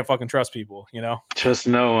you can't fucking trust people. Trust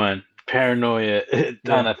no one. Paranoia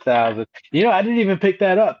done Yeah. 1,000. I didn't even pick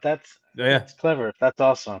that up. Yeah. That's clever. That's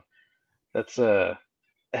awesome. That's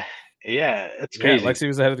yeah, it's Yeah. crazy. Lexi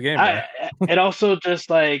was ahead of the game, bro. I it also just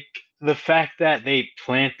like the fact that they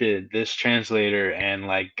planted this translator and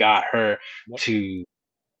like got her Yep. to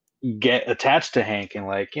get attached to Hank, and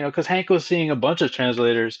like because Hank was seeing a bunch of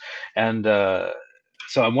translators, and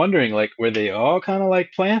so I'm wondering like were they all kind of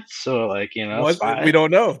like plants or like We spies? don't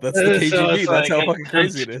know. That's the So KGB. it's That's like how fucking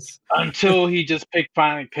crazy it is. until he just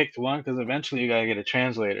finally picked one, because eventually you gotta get a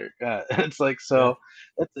translator. It's like Yeah. so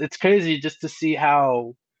it's crazy just to see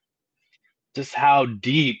how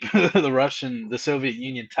deep the Soviet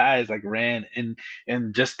Union ties like ran in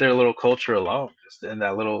just their little culture alone, just in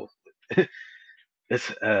that little. It's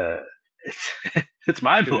it's it's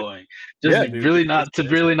mind blowing. Just Yeah, dude. It's crazy.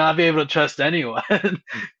 really not be able to trust anyone.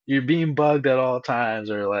 You're being bugged at all times,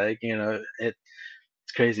 or like it's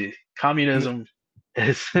crazy. Communism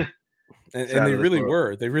is it's And out they of this really world.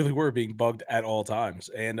 were. They really were being bugged at all times.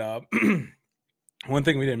 And one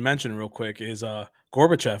thing we didn't mention real quick is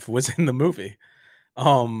Gorbachev was in the movie.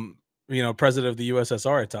 Um, president of the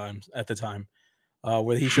USSR at the time,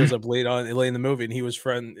 where he shows up late in the movie, and he was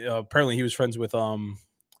apparently he was friends with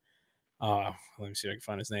let me see if I can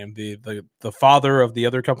find his name. The father of the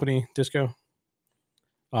other company, Disco.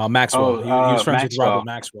 Maxwell. Oh, He was friends with Robert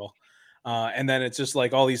Maxwell. Maxwell. And then it's just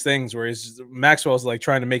like all these things where Maxwell's like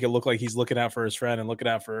trying to make it look like he's looking out for his friend and looking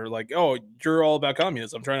out for like, oh, you're all about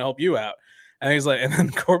communism. I'm trying to help you out. And he's like, and then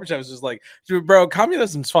Gorbachev's just like, dude, bro,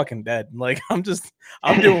 communism's fucking dead. Like, I'm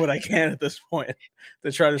doing what I can at this point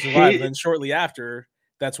to try to survive. And He then shortly after,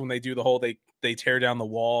 that's when they do the whole they tear down the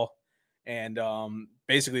wall, and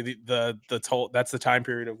basically that's the time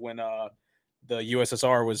period of when the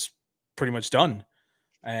USSR was pretty much done,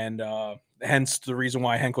 and hence the reason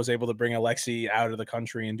why Hank was able to bring Alexei out of the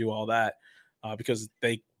country and do all that, because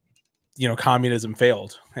communism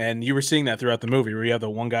failed. And you were seeing that throughout the movie where you have the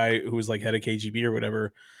one guy who was like head of KGB or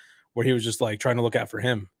whatever, where he was just like trying to look out for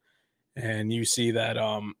him. And you see that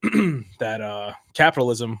that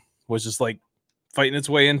capitalism was just like fighting its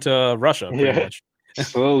way into Russia pretty yeah, much.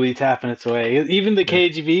 slowly tapping its way. Even the Yeah.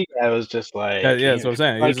 KGB guy was just Yeah, that's what I'm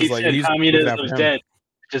saying. He was like he just like said, he's looking out for communism's him. dead.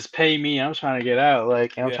 Just pay me. I'm trying to get out.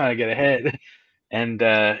 Like I'm Yeah. trying to get ahead. And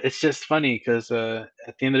it's just funny because at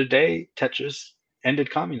the end of the day, Tetris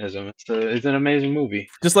ended communism. It's an amazing movie.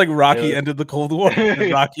 Just like Rocky Uh, ended the Cold War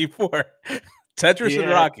in Rocky 4. Tetris and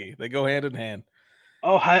yeah. Rocky, they go hand in hand.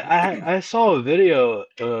 Oh, I saw a video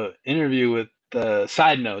interview with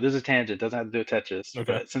side note. This is a tangent. Doesn't have to do with Tetris. Okay.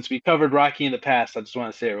 But since we covered Rocky in the past, I just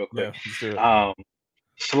want to say it real quick. Yeah, let's do it. Um,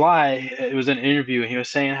 Sly, it was an interview, and he was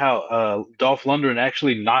saying how Dolph Lundgren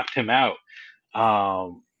actually knocked him out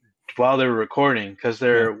um, while they were recording, because Yeah.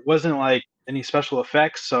 there wasn't like any special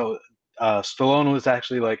effects. So Stallone was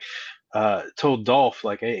actually like told Dolph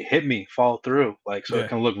like, "Hey, hit me, follow through, like so it Yeah.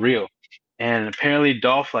 can look real." And apparently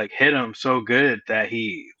Dolph like hit him so good that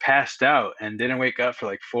he passed out and didn't wake up for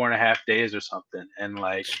like 4.5 days or something. And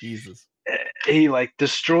like Jesus. he like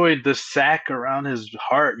destroyed the sac around his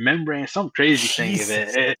heart membrane, some crazy thing of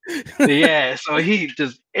Jesus. yeah, so he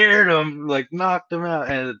just aired him, like knocked him out,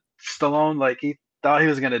 and Stallone like he thought he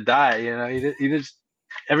was gonna die. You know, he just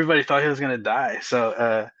everybody thought he was gonna die.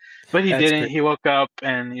 So, but he That's didn't. great. He woke up,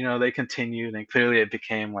 and they continued, and clearly it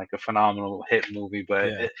became like a phenomenal hit movie.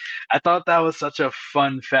 But Yeah. I thought that was such a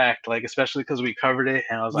fun fact, like especially because we covered it,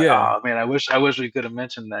 and I was like, Yeah. oh man, I wish we could have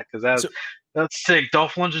mentioned that because So that's sick.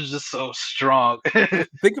 Dolph Lundgren's just so strong.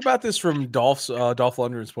 think about this from Dolph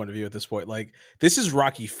Lundgren's point of view at this point. Like, this is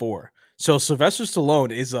Rocky 4. So Sylvester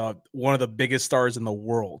Stallone is one of the biggest stars in the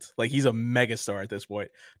world. Like, he's a mega star at this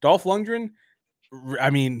point. Dolph Lundgren, I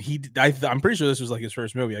mean, I'm pretty sure this was like his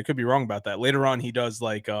first movie. I could be wrong about that. Later on, he does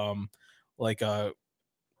like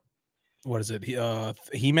what is it?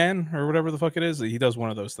 He-Man or whatever the fuck it is. He does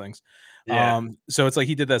one of those things. Yeah. So it's like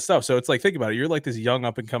he did that stuff. So it's like, think about it. You're like this young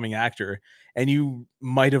up and coming actor, and you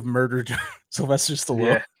might have murdered Sylvester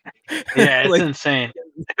Stallone. Yeah. Yeah, it's Like, insane. you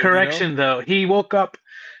know? Correction though, he woke up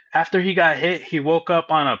after he got hit. He woke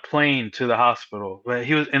up on a plane to the hospital, but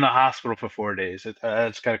he was in the hospital for 4 days. I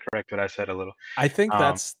just gotta correct what I said a little. I think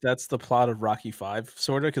Um, that's the plot of Rocky 5,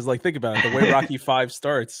 sort of, because like think about it. The way Rocky 5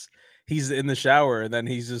 starts, he's in the shower and then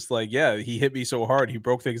he's just like, yeah, he hit me so hard, he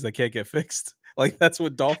broke things that can't get fixed. Like that's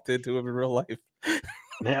what Dolph did to him in real life.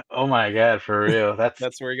 yeah. Oh my God, for real. That's.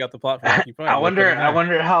 That's where he got the plot for Rocky 5. I Right then wonder. and I there.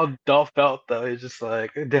 wonder how Dolph felt though. He's just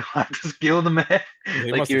like, "Did I just kill the man?"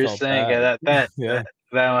 He Like must you have were felt saying. bad. Yeah, Yeah.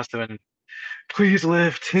 that must have been. Please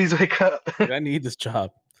lift. Please wake up. I need this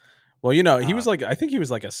job. Well, he Uh, was like, I think he was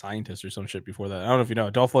like a scientist or some shit before that. I don't know if you know.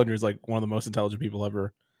 Dolph Lundgren is like one of the most intelligent people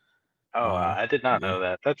ever. oh, I did not Yeah, know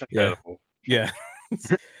that. That's yeah, incredible. yeah.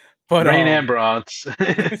 But Brain and bronze. Of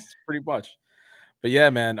it's pretty much. But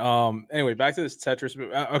yeah, man. Anyway, back to this Tetris.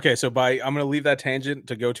 Okay, so I'm gonna leave that tangent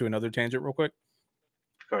to go to another tangent real quick.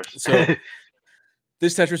 course. So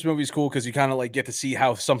this Tetris movie is cool because you kind of like get to see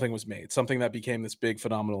how something was made, something that became this big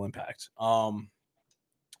phenomenal impact.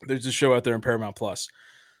 There's a show out there in Paramount Plus,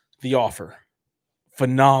 The Offer.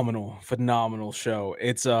 Phenomenal show.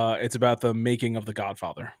 It's about the making of The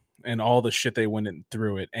Godfather and all the shit they went in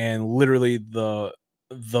through it, and literally the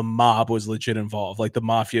mob was legit involved. Like the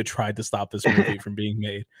mafia tried to stop this movie from being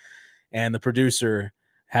made, and the producer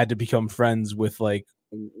had to become friends with like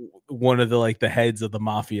one of the like the heads of the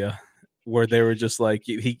mafia, where they were just like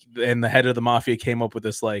he and the head of the mafia came up with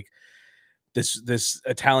this like this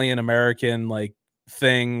Italian American like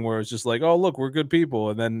thing where it's just like, oh look, we're good people,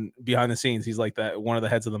 and then behind the scenes he's like that one of the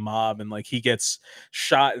heads of the mob, and like he gets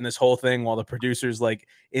shot in this whole thing while the producer's like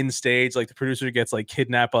in stage, like the producer gets like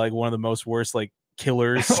kidnapped by like one of the most worst like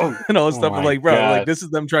killers Oh, and all this oh stuff. I'm my like, bro, like God. this is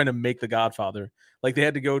them trying to make The Godfather. Like they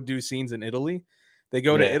had to go do scenes in Italy. They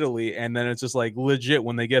go to Yeah. Italy, and then it's just like legit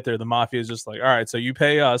when they get there, the mafia is just like, all right, so you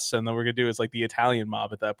pay us, and then we're gonna do it's like the Italian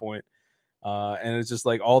mob at that point. And it's just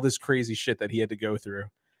like all this crazy shit that he had to go through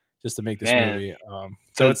just to make this Man, movie.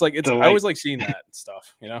 So the it's like the I like always like seeing that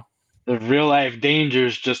stuff, the real life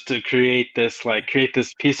dangers just to create this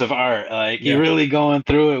piece of art. Like you're Yeah, really going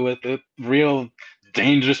through it with the real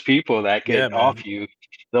dangerous people that yeah, could off man, you.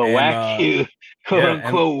 They'll and whack you, quote yeah, and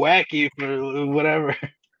unquote, whack you for whatever.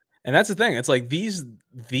 that's the thing. It's like these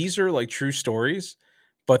are like true stories,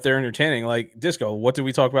 but they're entertaining. Like Disco, what did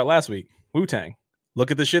we talk about last week? Wu-Tang.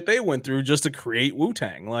 Look at the shit they went through just to create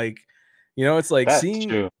Wu-Tang. Like, it's like That's seeing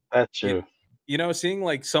true. That's you, true. seeing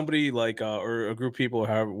like somebody like or a group of people,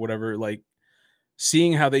 however, whatever, like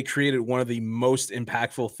seeing how they created one of the most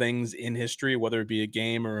impactful things in history, whether it be a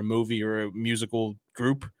game or a movie or a musical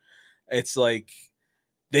group. It's like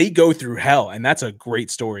they go through hell, and that's a great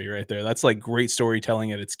story right there. That's like great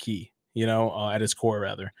storytelling at its key, at its core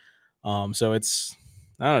rather. So it's,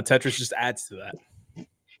 I don't know, Tetris just adds to that.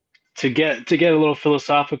 To get a little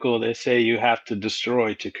philosophical, they say you have to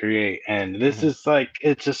destroy to create, and this Mhm. is like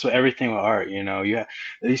it's just everything with art.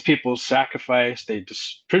 These people sacrifice, they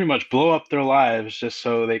just pretty much blow up their lives just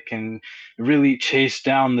so they can really chase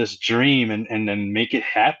down this dream and then make it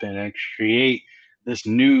happen and create this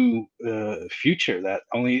new future that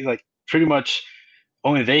only like pretty much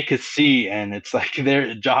only they could see, and it's like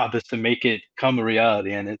their job is to make it come a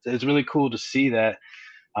reality, and it's really cool to see that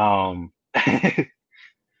um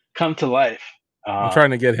come to life. I'm Uh,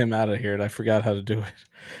 trying to get him out of here, and I forgot how to do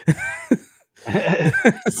it.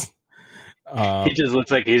 he um, just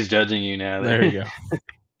looks like he's judging you now. there you go. But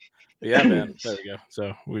yeah, man. There we go.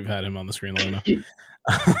 So we've had him on the screen long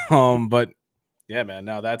enough. But Yeah, man.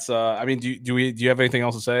 No, that's I mean, do you have anything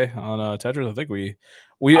else to say on Tetris? I think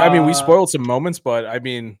I mean, we Uh, spoiled some moments, but I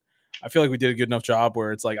mean, I feel like we did a good enough job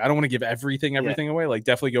where it's like I don't want to give yeah. everything away. Like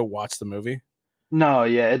definitely go watch the movie. No,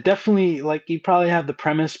 yeah, it definitely like you probably have the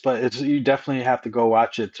premise, but it's you definitely have to go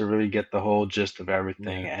watch it to really get the whole gist of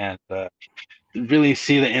everything Yeah. and really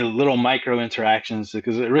see the little micro interactions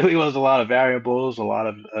because it really was a lot of variables, a lot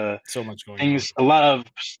of So much going on. things, a lot of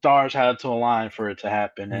stars had to align for it to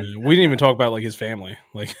happen, Yeah, and we didn't even talk about like his family,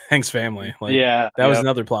 like Hank's family. Like yeah, that was yeah,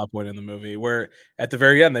 another plot point in the movie where at the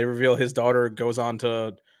very end they reveal his daughter goes on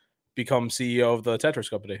to become CEO of the Tetris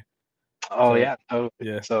company. oh So yeah, totally.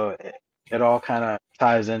 yeah, So it all kind of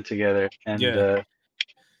ties in together, and yeah.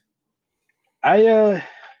 I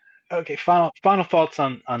okay, final thoughts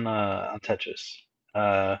on Tetris.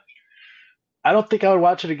 Uh, I don't think I would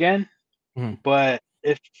watch it again. Mhm. But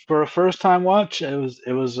if for a first time watch, it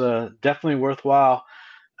was definitely worthwhile.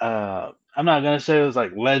 I'm not gonna say it was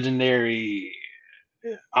like legendary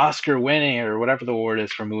Oscar winning or whatever the word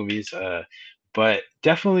is for movies. But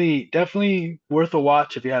definitely worth a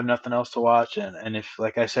watch if you have nothing else to watch. And if,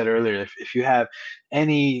 like I said earlier, if you have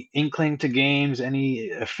any inkling to games, any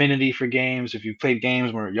affinity for games, if you played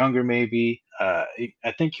games when you were younger, maybe,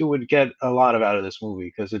 I think you would get a lot out of this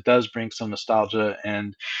movie because it does bring some nostalgia.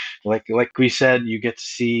 And like we said, you get to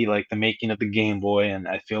see like the making of the Game Boy, and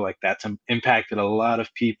I feel like that's impacted a lot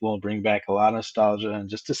of people, bring back a lot of nostalgia, and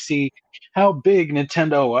just to see how big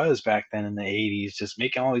Nintendo was back then in the 80s, just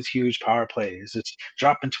making all these huge power plays. It's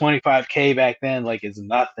dropping 25K back then like it's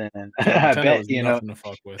nothing. And Yeah, I Nintendo bet, was nothing to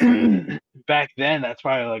fuck with. Yeah, back then that's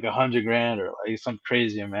probably like 100 grand or like some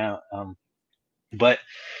crazy amount. But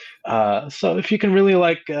so if you can really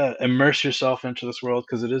like immerse yourself into this world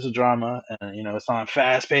because it is a drama and it's not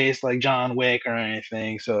fast paced like John Wick or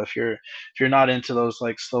anything. So if you're not into those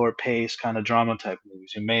like slower pace kind of drama type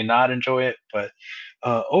movies, you may not enjoy it. But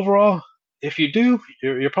overall, if you do,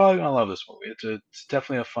 you're probably gonna love this movie. It's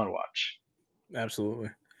definitely a fun watch. absolutely.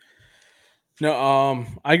 No,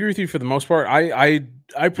 I agree with you for the most part.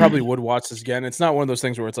 I probably would watch this again. It's not one of those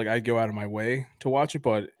things where it's like I'd go out of my way to watch it,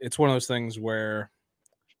 but it's one of those things where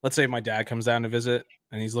let's say my dad comes down to visit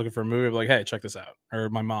and he's looking for a movie, I'm like, hey, check this out. Or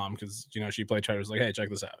my mom, because she played Cheddar, was like, hey, check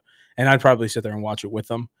this out. And I'd probably sit there and watch it with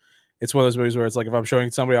them. It's one of those movies where it's like if I'm showing it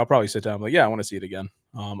to somebody, I'll probably sit down, like, yeah, I want to see it again.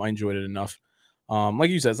 I enjoyed it enough. Like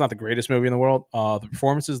you said, it's not the greatest movie in the world. The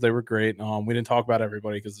performances, they were great. We didn't talk about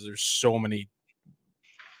everybody because there's so many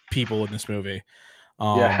people in this movie.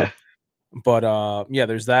 Yeah, Um, but yeah,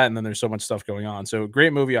 there's that, and then there's so much stuff going on. So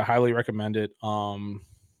great movie. I highly recommend it.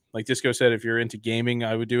 Like Disco said, if you're into gaming,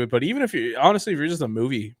 I would do it. But even if you honestly, if you're just a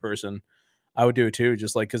movie person, I would do it too.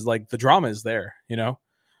 Just like because like the drama is there,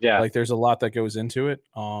 yeah. like there's a lot that goes into it.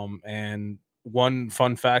 And one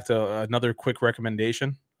fun fact, another quick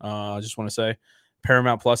recommendation. I just want to say,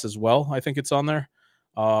 Paramount Plus as well. I think it's on there.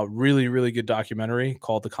 Really, really good documentary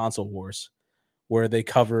called The Console Wars where they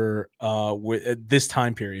cover this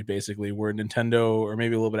time period basically where Nintendo or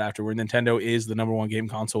maybe a little bit after where Nintendo is the number one game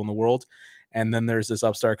console in the world and then there's this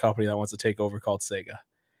upstart company that wants to take over called Sega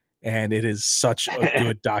and it is such a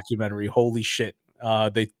good documentary. Holy shit.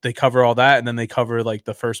 They cover all that and then they cover like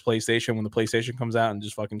the first PlayStation when the PlayStation comes out and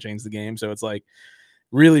just fucking change the game. So it's like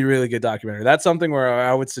really, really good documentary. That's something where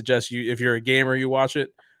I would suggest you if you're a gamer, you watch it.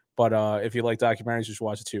 But if you like documentaries, just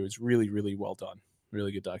watch it too. It's really, really well done.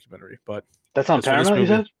 Really good documentary. But That's on as for this Paramount, you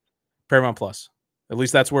movie, said? Paramount Plus. At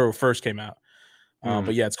least that's where it first came out. Hmm,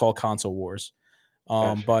 But yeah, it's called Console Wars.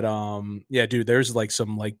 gotcha. Yeah, dude, there's like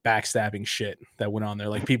some like backstabbing shit that went on there.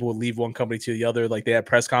 Like people would leave one company to the other. Like they had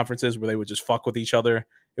press conferences where they would just fuck with each other.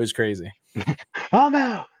 It was crazy. Oh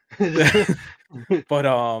no. But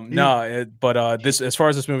no, but this as far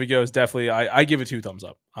as this movie goes, definitely I give it 2 thumbs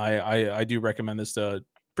up. I do recommend this to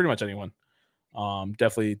pretty much anyone.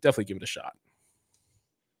 Definitely give it a shot.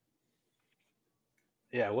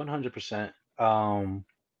 Yeah, 100%.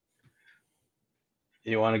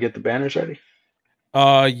 You want to get the banners ready?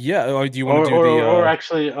 Yeah. Do you want to Or, do or, the or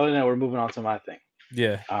actually, oh no, we're moving on to my thing.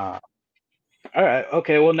 yeah? Uh, all right,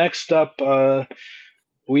 okay. Well, next up,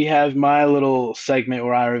 we have my little segment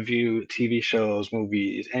where I review TV shows,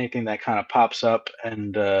 movies, anything that kind of pops up.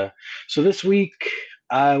 And so this week,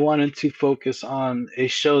 I wanted to focus on a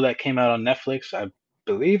show that came out on Netflix, I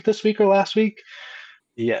believe this week or last week.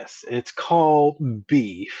 Yes, it's called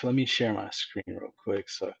Beef. Let me share my screen real quick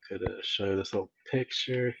so I could show you this little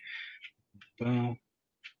picture. Boom.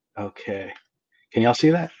 Okay. Can y'all see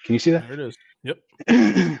that? Can you see that? There it is. Yep.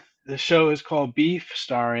 The show is called Beef,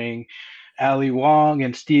 starring Ali Wong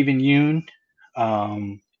and Steven Yeun.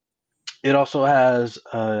 Um, it also has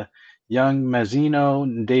Young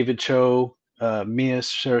Mazzino, David Cho, Mia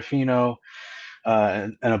Serafino.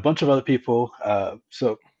 and a bunch of other people.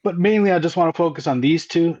 But mainly I just want to focus on these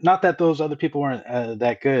two. Not that those other people weren't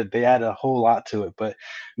that good; they add a whole lot to it. But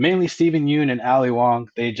mainly Stephen Yoon and Ali Wong.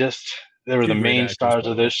 They were the Two great main actors, stars by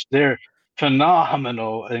of the way. this. They're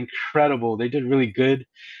phenomenal, incredible. They did really good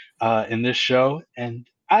in this show, and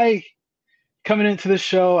I coming into the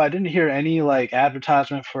show, I didn't hear any like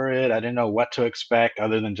advertisement for it. I didn't know what to expect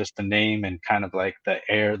other than just the name and kind of like the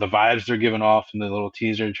vibes they're giving off in the little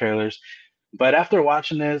teaser trailers. But after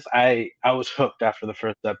watching this, I was hooked after the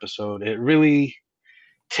first episode. It really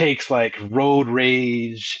takes like road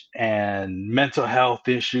rage and mental health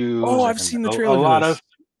Oh, issues I've and seen the a trailer for lot of this.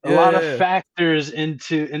 Yeah, yeah, yeah. factors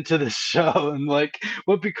into the show, and like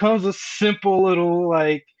what becomes a simple little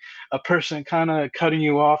like a person kind of cutting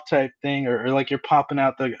you off type thing, or like you're popping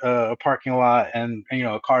out the a parking lot and you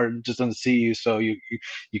know a car just doesn't see you, so you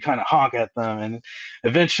kind of honk at them, and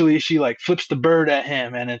eventually she like flips the bird at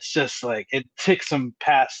him, and it's just like it ticks him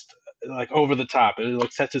past like over the top. It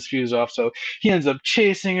like sets his fuse off, so he ends up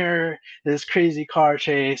chasing her, this crazy car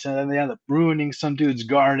chase, and then they end up ruining some dude's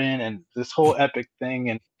garden and this whole epic thing,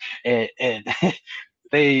 and it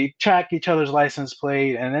they track each other's license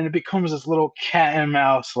plate, and then it becomes this little cat and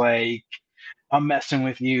mouse like I'm messing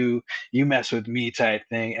with you, you mess with me type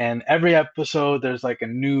thing. And every episode there's like a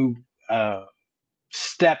new uh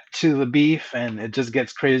step to the beef, and it just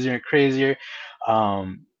gets crazier and crazier.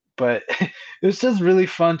 But it was just really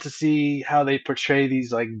fun to see how they portray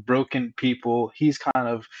these like broken people. He's kind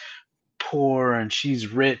of poor and she's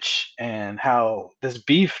rich, and how this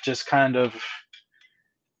beef just kind of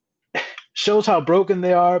shows how broken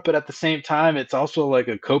they are, but at the same time it's also like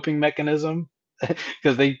a coping mechanism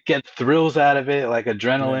because they get thrills out of it, like Yeah.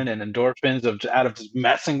 adrenaline and endorphins of out of just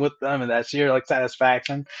messing with them, and that's sheer like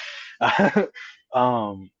satisfaction.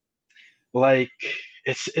 um like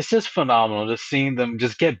it's just phenomenal just seeing them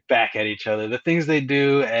just get back at each other, the things they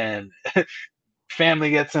do, and family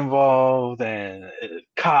gets involved, and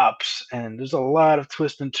cops, and there's a lot of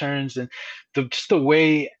twists and turns, and just the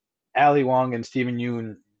way Ali Wong and Stephen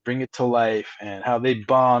Yoon bring it to life and how they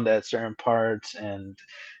bond at certain parts, and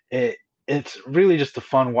it it's really just a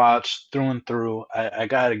fun watch through and through. I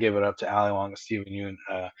gotta give it up to Ali Wong and Stephen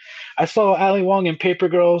Yoon. I saw Ali Wong in Paper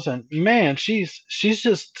Girls, and man, she's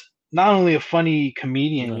just not only a funny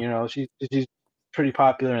comedian, Yeah. you know, she's pretty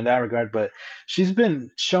popular in that regard, but she's been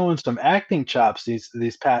showing some acting chops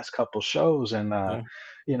these past couple shows, and Yeah.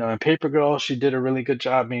 you know, in Paper Girl, she did a really good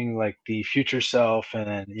job being like the future self, and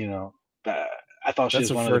then you know, uh, I thought she That's was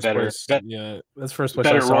the one of the first place. Yeah, that's the first place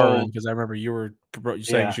I better saw her in roles. because I remember you saying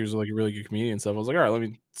Yeah, she was like a really good comedian and stuff. I was like, all right, let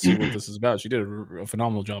me see what this is about. She did a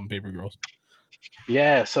phenomenal job in Paper Girls.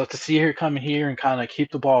 yeah. So to see her come here and kind of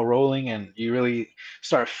keep the ball rolling, and you really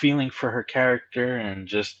start feeling for her character, and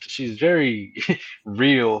just she's very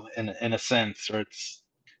real in a sense, where it's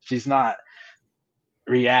she's not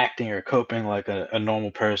reacting or coping like a normal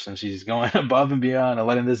person. She's going above and beyond and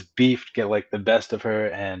letting this beef get like the best of her,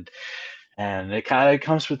 and it kind of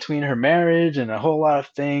comes between her marriage and a whole lot of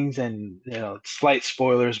things, and you know, slight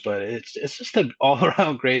spoilers, but it's just an all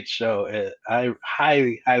around great show. I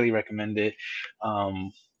highly recommend it. Let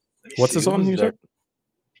me What's see this who on? was You there. said?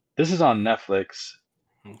 This is on Netflix.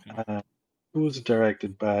 Okay. Uh, who was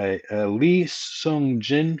directed by Lee Sung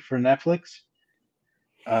Jin for Netflix.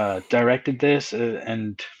 Directed this,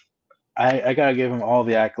 and I gotta give him all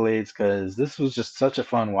the accolades because this was just such a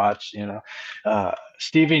fun watch. You know,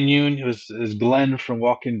 Stephen Yoon was is Glenn from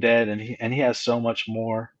Walking Dead, and he has so much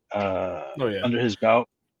more Oh yeah. under his belt.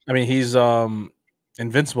 I mean, he's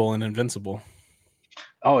invincible and invincible.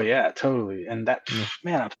 Oh yeah, totally. And that Yeah.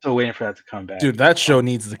 man, I'm still waiting for that to come back. Dude, that show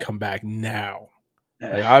needs to come back now.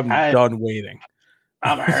 Like I'm I done waiting.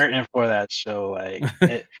 I'm hurting for that show. Like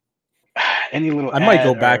it, any little I might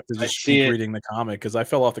go ad or back to I just see keep it. reading the comic because I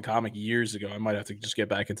fell off the comic years ago. I might have to just get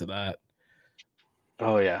back into that.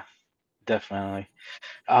 Oh yeah, definitely.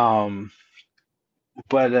 Um,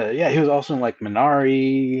 but yeah, he was also in like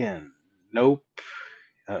Minari and Nope,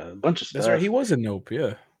 a bunch of That's right. He stuff. was a Nope.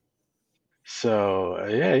 Yeah. So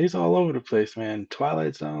yeah, he's all over the place, man.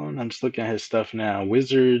 Twilight Zone. I'm just looking at his stuff now.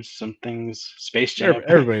 Wizards, some things. Space Jam.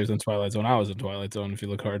 Everybody was in Twilight Zone. I was in Twilight Zone. If you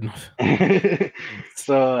look hard enough.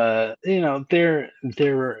 So you know, their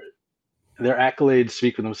accolades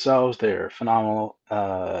speak for themselves. They're phenomenal.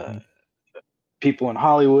 Mm. People in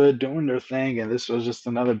Hollywood doing their thing, and this was just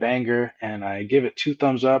another banger. And I give it two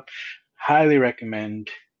thumbs up. Highly recommend.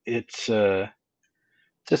 It's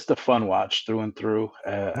just a fun watch through and through.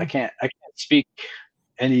 Yeah. I can't speak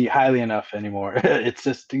any highly enough anymore. It's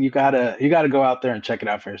just you gotta go out there and check it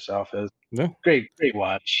out for yourself. It's Yeah. great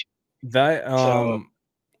watch. That So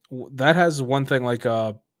that has one thing like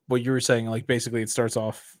what you were saying, like basically it starts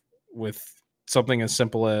off with something as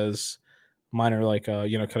simple as minor, like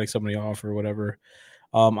cutting somebody off or whatever.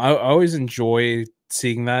 I always enjoy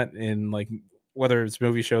seeing that in like whether it's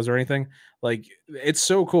movie shows or anything. Like it's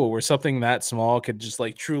so cool where something that small could just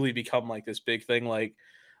like truly become like this big thing. Like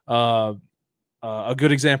uh, a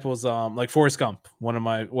good example is like Forrest Gump, one of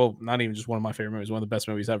my not even just one of my favorite movies, one of the best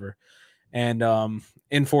movies ever. And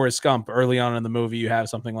in Forrest Gump, early on in the movie, you have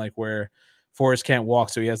something like where Forrest can't walk,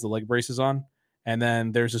 so he has the leg braces on. And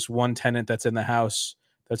then there's this one tenant that's in the house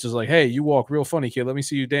that's just like, "Hey, you walk real funny, kid. Let me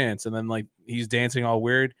see you dance." And then like he's dancing all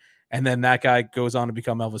weird, and then that guy goes on to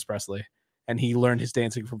become Elvis Presley, and he learned his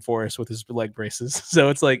dancing from Forrest with his leg braces. So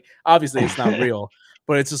it's like obviously it's not real,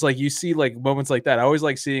 but it's just like you see like moments like that. I always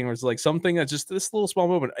like seeing where it's like something that just this little small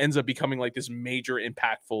moment ends up becoming like this major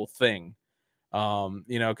impactful thing.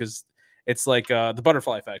 Because it's like the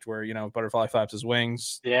butterfly effect where butterfly flaps his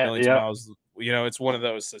wings Yeah, millions of yeah, miles. It's one of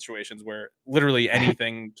those situations where literally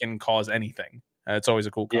anything can cause anything. It's always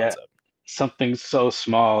a cool yeah. concept. Something so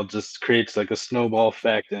small just creates like a snowball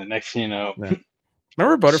effect, and next thing you know, Yeah.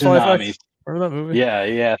 Remember Butterfly tsunamis. Effect? Remember that movie? Yeah,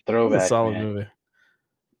 yeah, That was a throwback, solid man. movie.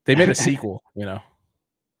 They made a sequel.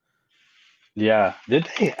 Yeah, did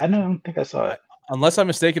they? I don't think I saw I, it. unless I'm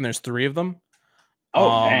mistaken, there's 3 of them.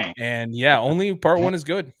 Oh, dang. And yeah, only part 1 is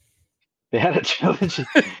good. They had a trilogy.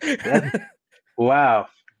 That wow.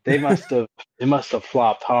 They must have it must have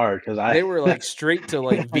flopped hard because I They were like straight to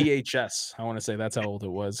like VHS. I want to say that's how old it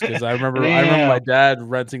was because I remember damn, my dad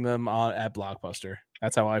renting them on at Blockbuster.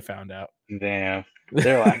 That's how I found out. damn.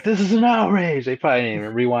 They're like, this is an outrage. They probably didn't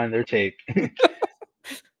even rewind their tape.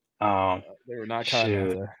 um, They were not kind out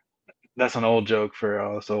shoot, there. that's an old joke for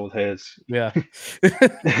all us old heads. Yeah.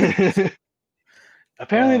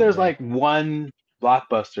 Apparently, Oh there's man. like one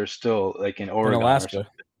blockbuster still like in In Oregon or Alaska.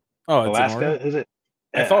 something. Oh, it's in Oregon. Alaska, is it?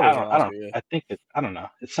 I thought it was I Alaska. don't. Yeah, I think it. I don't know.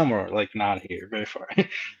 It's somewhere like not here, very far.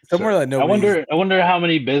 somewhere So that I nobody's. wonder. I wonder how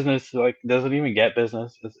many business like does it even get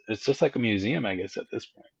business? It's just like a museum, I guess, at this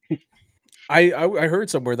point. I heard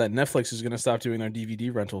somewhere that Netflix is going to stop doing their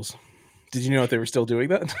DVD rentals. Did you know that they were still doing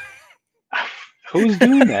that? Who's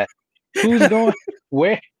doing that? Who's going?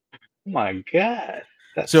 Where? Oh my God.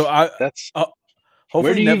 So That's. uh, Where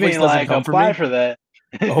hopefully do you Netflix even doesn't like come for apply me. for that?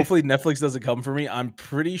 Hopefully Netflix doesn't come for me. I'm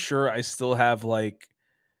pretty sure I still have like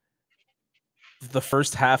the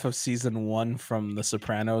first half of season 1 from The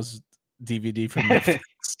Sopranos DVD from Netflix.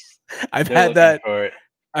 I've They're had looking that. for it.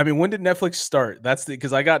 I mean, when did Netflix start? That's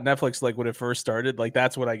because I got Netflix like when it first started. Like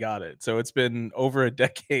that's when I got it. So it's been over a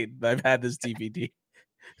decade that I've had this DVD.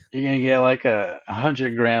 You're gonna get like a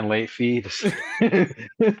 100 grand late fee.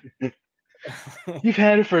 You've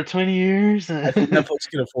had it for 20 years. I think Netflix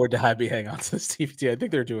can afford to have me hang on to this DVD. I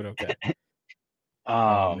think they're doing okay.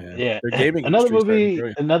 Oh man, Yeah. their gaming industry is starting to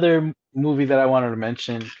grow. Another movie that I wanted to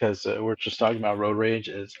mention because we're just talking about road rage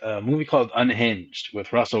is a movie called Unhinged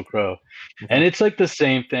with Russell Crowe, and Okay. it's like the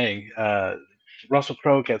same thing. Russell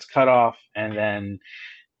Crowe gets cut off, and then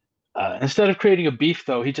instead of creating a beef,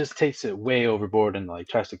 though, he just takes it way overboard and like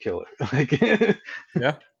tries to kill her. Like,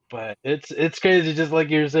 Yeah. but it's crazy, just like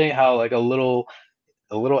you're saying, how like a little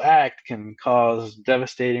act can cause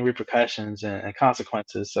devastating repercussions and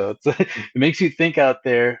consequences. So it's it makes you think out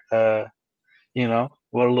there,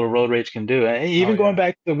 what a little road rage can do. And Oh even going yeah.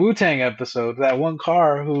 back to the Wu Tang episode, that one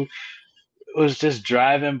car who was just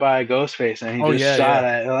driving by Ghostface and he Oh just yeah. Yeah. shot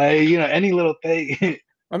at like any little thing.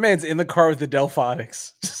 My man's in the car with the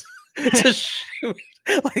Delphonics. Just shoot.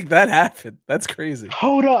 Like that happened. That's crazy.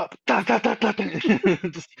 Hold up! Da, da, da, da, da.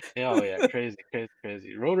 Oh yeah, crazy, crazy,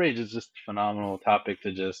 crazy. Road rage is just a phenomenal topic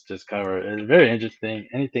to just cover. It's very interesting.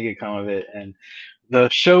 Anything can come of it, and the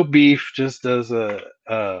show Beef just does an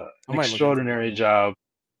I might look into that. extraordinary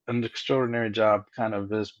Yeah. job, kind of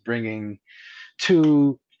just bringing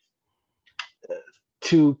two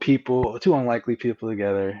two unlikely people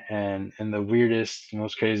together, and in the weirdest,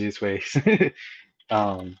 most craziest ways.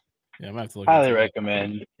 um, Yeah, I might have to look Highly into that.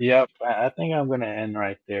 recommend. Yep, I think I'm gonna end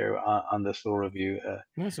right there on this little review.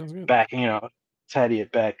 Yeah, sounds good. Back, tidy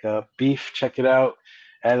it back up. Beef, check it out.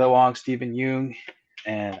 Ed Wong, Stephen Young,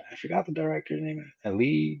 and I forgot the director's name.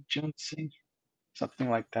 Lee Johnson, something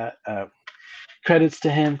like that. Credits to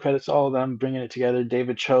him. Credits to all of them bringing it together.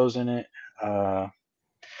 David Cho's in it. Uh,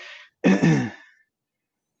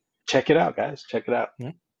 check it out, guys. Check it out.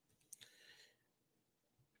 Yeah.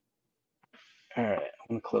 All right, I'm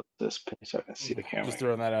gonna close this page so I can see the camera. Just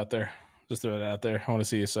throwing that out there. Just throw it out there. I want to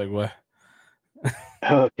see a segue.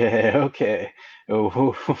 Okay.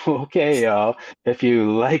 Oh, okay, y'all. If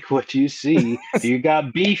you like what you see, if you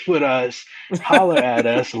got beef with us, holler at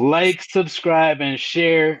us, like, subscribe, and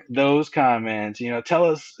share those comments. Tell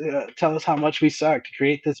us how much we suck to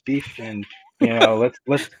create this beef, and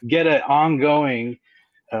let's get an ongoing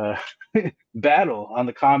uh, battle on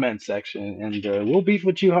the comment section, and we'll beef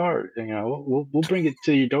with you hard. We'll bring it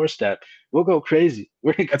to your doorstep. We'll go crazy.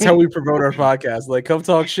 We're That's how we promote our podcast. Like, come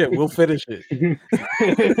talk shit. We'll finish it.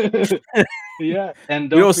 yeah, and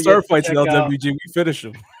We don't don't forget start to fights in check out LWG. We finish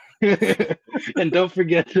them. and don't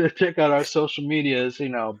forget to check out our social medias.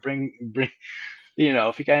 Bring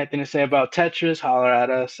if you got anything to say about Tetris, holler at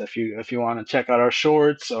us. If you want to check out our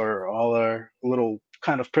shorts or all our little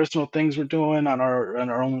kind of personal things we're doing on our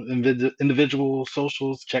own individual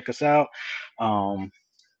socials, check us out. Um,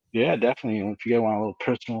 yeah, definitely. If you guys want a little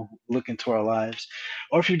personal look into our lives,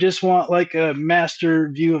 or if you just want like a master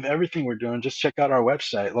view of everything we're doing, just check out our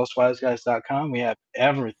website, loswiseguys.com. We have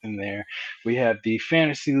everything there. We have the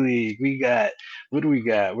fantasy league. We got what do we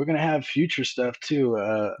got? We're gonna have future stuff too.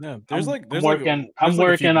 Yeah, I'm working. I'm there's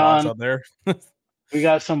like a few working blogs on. out there. We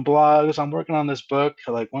got some blogs. I'm working on this book.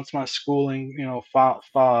 Like once my schooling, kind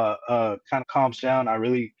of calms down, I've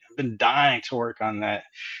been dying to work on that.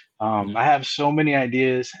 Yeah. I have so many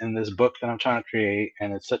ideas in this book that I'm trying to create,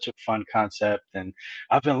 and it's such a fun concept. And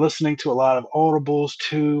I've been listening to a lot of audibles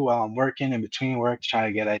too while I'm working in between work, trying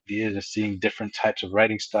to get ideas and seeing different types of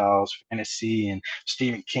writing styles, fantasy and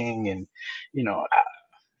Stephen King, and you know,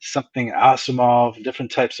 something Asimov,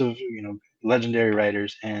 different types of legendary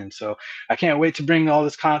writers. And so I can't wait to bring all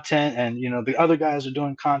this content. And the other guys are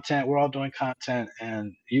doing content. We're all doing content,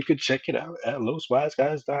 and you could check it out at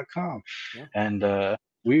loswiseguys.com. Yeah. And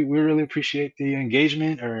we really appreciate the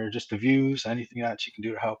engagement or just the views, anything that you can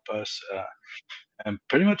do to help us. And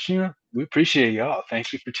pretty much, we appreciate y'all.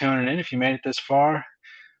 Thank you for tuning in. If you made it this far,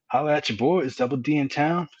 holla at your boy. It's Double D in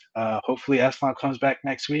town. Hopefully, Aslan comes back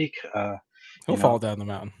next week. He'll You know, fall down the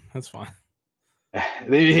mountain. That's fine.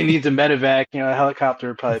 he needs a medevac. A helicopter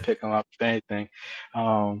would probably pick him up if anything.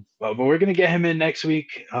 But we're gonna get him in next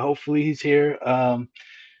week. Hopefully, he's here. What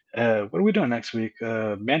are we doing next week?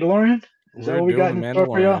 Mandalorian? Is that We're what we doing got the in store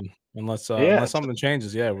for y'all? Mandalorian, Yeah. unless something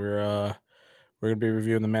changes. Yeah, we're gonna be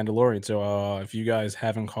reviewing the Mandalorian. So if you guys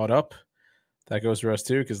haven't caught up, that goes for us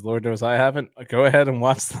too, because Lord knows I haven't. Go ahead and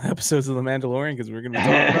watch the episodes of the Mandalorian because we're gonna be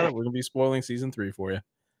talking about it. We're gonna be spoiling season 3 for you.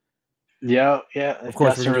 Yeah. Of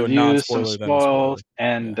course, Got we're some gonna do a reviews, some non-spoiler, then a spoiler. spoils,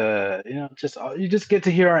 and Yeah. you just get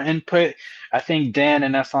to hear our input. I think Dan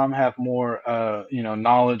and Eslam have more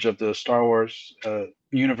knowledge of the Star Wars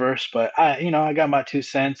universe, but I got my 2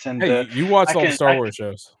 cents, and Hey, you watched I all the can Star Wars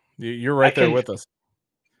shows. You're I right there can with us.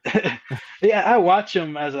 yeah, I watch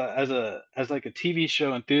them as like a TV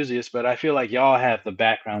show enthusiast, but I feel like y'all have the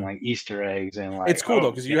background Yeah. like Easter eggs and It's like cool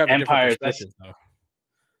though because you have a different Empire. perspective though.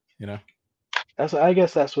 You know. I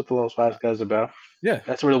guess that's what the Los Five Guys is about. Yeah.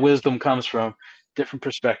 That's where the wisdom comes from, different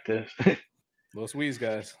perspectives. Los Weez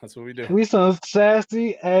guys. That's what we do. We some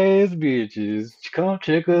sassy ass bitches. Come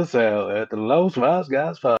check us out at the Los Five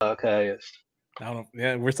Guys podcast.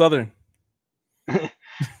 Yeah, we're Southern.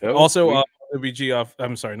 Oh, Also, WG off.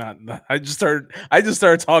 I'm sorry, not. I just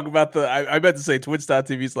started talking about the. I meant to say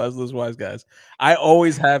twitch.tv/Those Wise Guys. I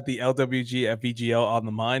always have the LWG FVGL on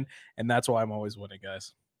the mind, and that's why I'm always winning,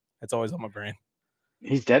 guys. It's always on my brain.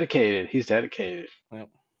 he's dedicated. He's dedicated. Yep.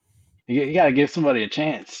 You got to give somebody a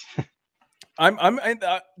chance.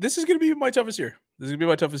 This is gonna be my toughest year. This is gonna be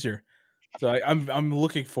my toughest year. So I'm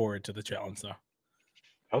looking forward to the challenge though.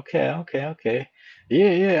 Okay.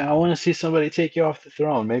 Yeah. I want to see somebody take you off the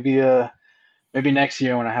throne. Maybe next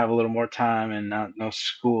year when I have a little more time and not no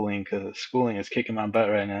schooling, because schooling is kicking my butt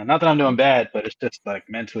right now. Not that I'm doing bad, but it's just like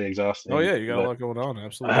mentally Oh exhausting. yeah, you got a But lot going on.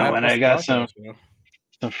 Absolutely. That when plus I the got some podcast.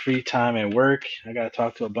 some free time at work, I got to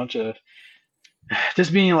talk to a bunch of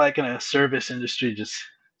just being like in a service industry. Just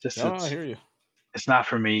Oh, I hear you. it's not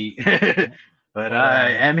for me. But But I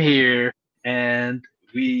am here, and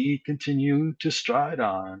we continue to stride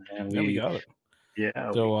on, and yeah, we got it.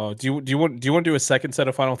 yeah, So do you want to do a second set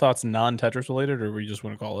of final thoughts non Tetris related, or we just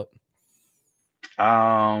want to call it?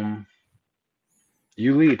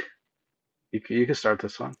 you lead. You can start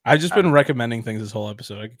this one. I've just been recommending things this whole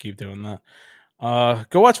episode. I could keep doing that.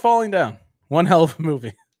 Go watch Falling Down. One hell of a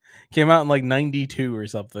movie. Came out in like 92 or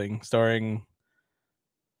something, starring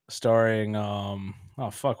oh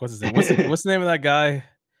fuck, what's his name? What's the name of that guy?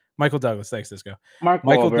 Michael Douglas. Thanks, Disco. Mark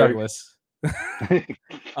Michael Wahlberg. Douglas.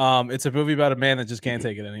 It's a movie about a man that just can't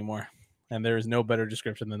take it anymore. And there is no better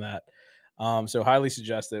description than that. So highly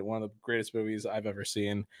suggest it. One of the greatest movies I've ever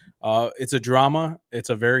seen. It's a drama. It's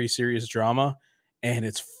a very serious drama. and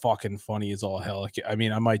it's fucking funny as all hell. I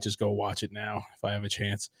mean, I might just go watch it now if I have a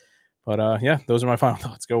chance. But yeah, those are my final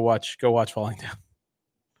thoughts. Go watch Falling Down.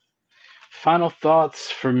 Final thoughts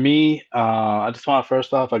for me. I just want to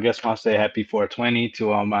first off, I guess, want to say happy 420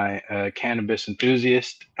 to all my cannabis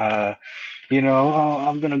enthusiasts. I'm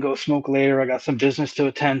gonna go smoke later. I got some business to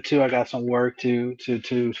attend to. I got some work to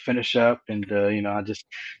finish up, and I just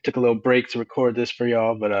took a little break to record this for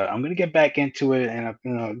y'all. But I'm gonna get back into it,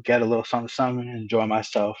 and get a little something, something, and enjoy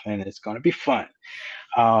myself, and it's gonna be fun.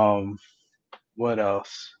 What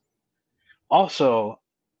else? Also,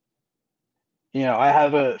 I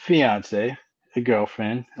have a fiance, a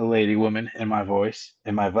girlfriend, a lady woman in my voice,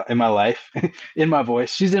 in my life, in my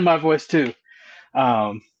voice. She's in my voice too.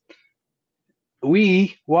 Um,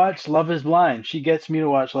 we watched Love Is Blind. She gets me to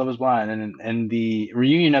watch Love Is Blind, and the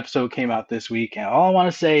reunion episode came out this week. And all I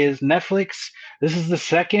want to say is Netflix. This is the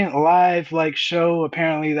second live show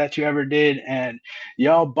apparently that you ever did, and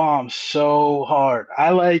y'all bombed so hard.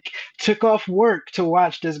 I took off work to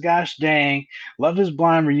watch this gosh dang Love Is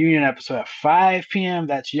Blind reunion episode at 5 p.m.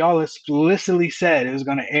 that y'all explicitly said it was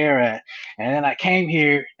going to air at, and then I came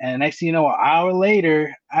here, and next thing you know, an hour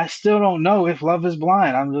later, I still don't know if Love Is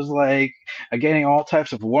Blind. I'm just getting all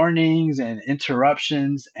types of warnings and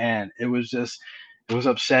interruptions, and it was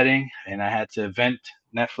upsetting, and I had to vent.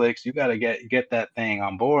 Netflix, you got to get that thing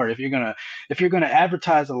on board. If you're gonna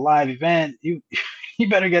advertise a live event, you you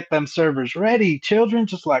better get them servers ready. Children,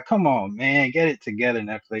 just come on, man, get it together,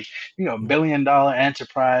 Netflix. $1 billion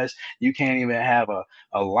enterprise. You can't even have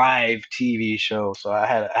a live TV show. So I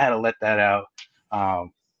had to let that out. I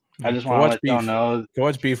just want to let y'all know. Go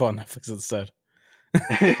watch Beef on Netflix instead.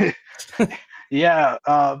 Yeah,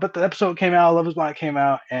 but the episode came out, Love Is Blind came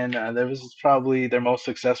out, and there was probably their most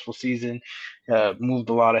successful season. Moved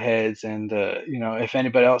a lot of heads, and if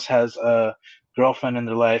anybody else has a girlfriend in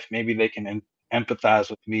their life, maybe they can empathize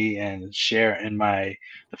with me and share in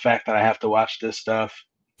the fact that I have to watch this stuff.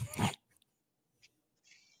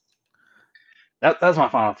 That's my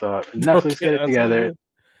final thought. Netflix, get it together.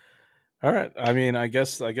 All right. I mean, I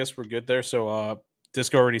guess we're good there. So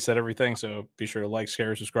Disco already said everything, so be sure to like,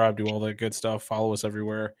 share, subscribe, do all that good stuff. Follow us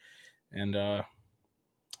everywhere, and I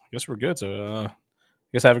guess we're good. So I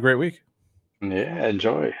guess have a great week. Yeah,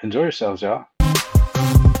 enjoy yourselves, y'all.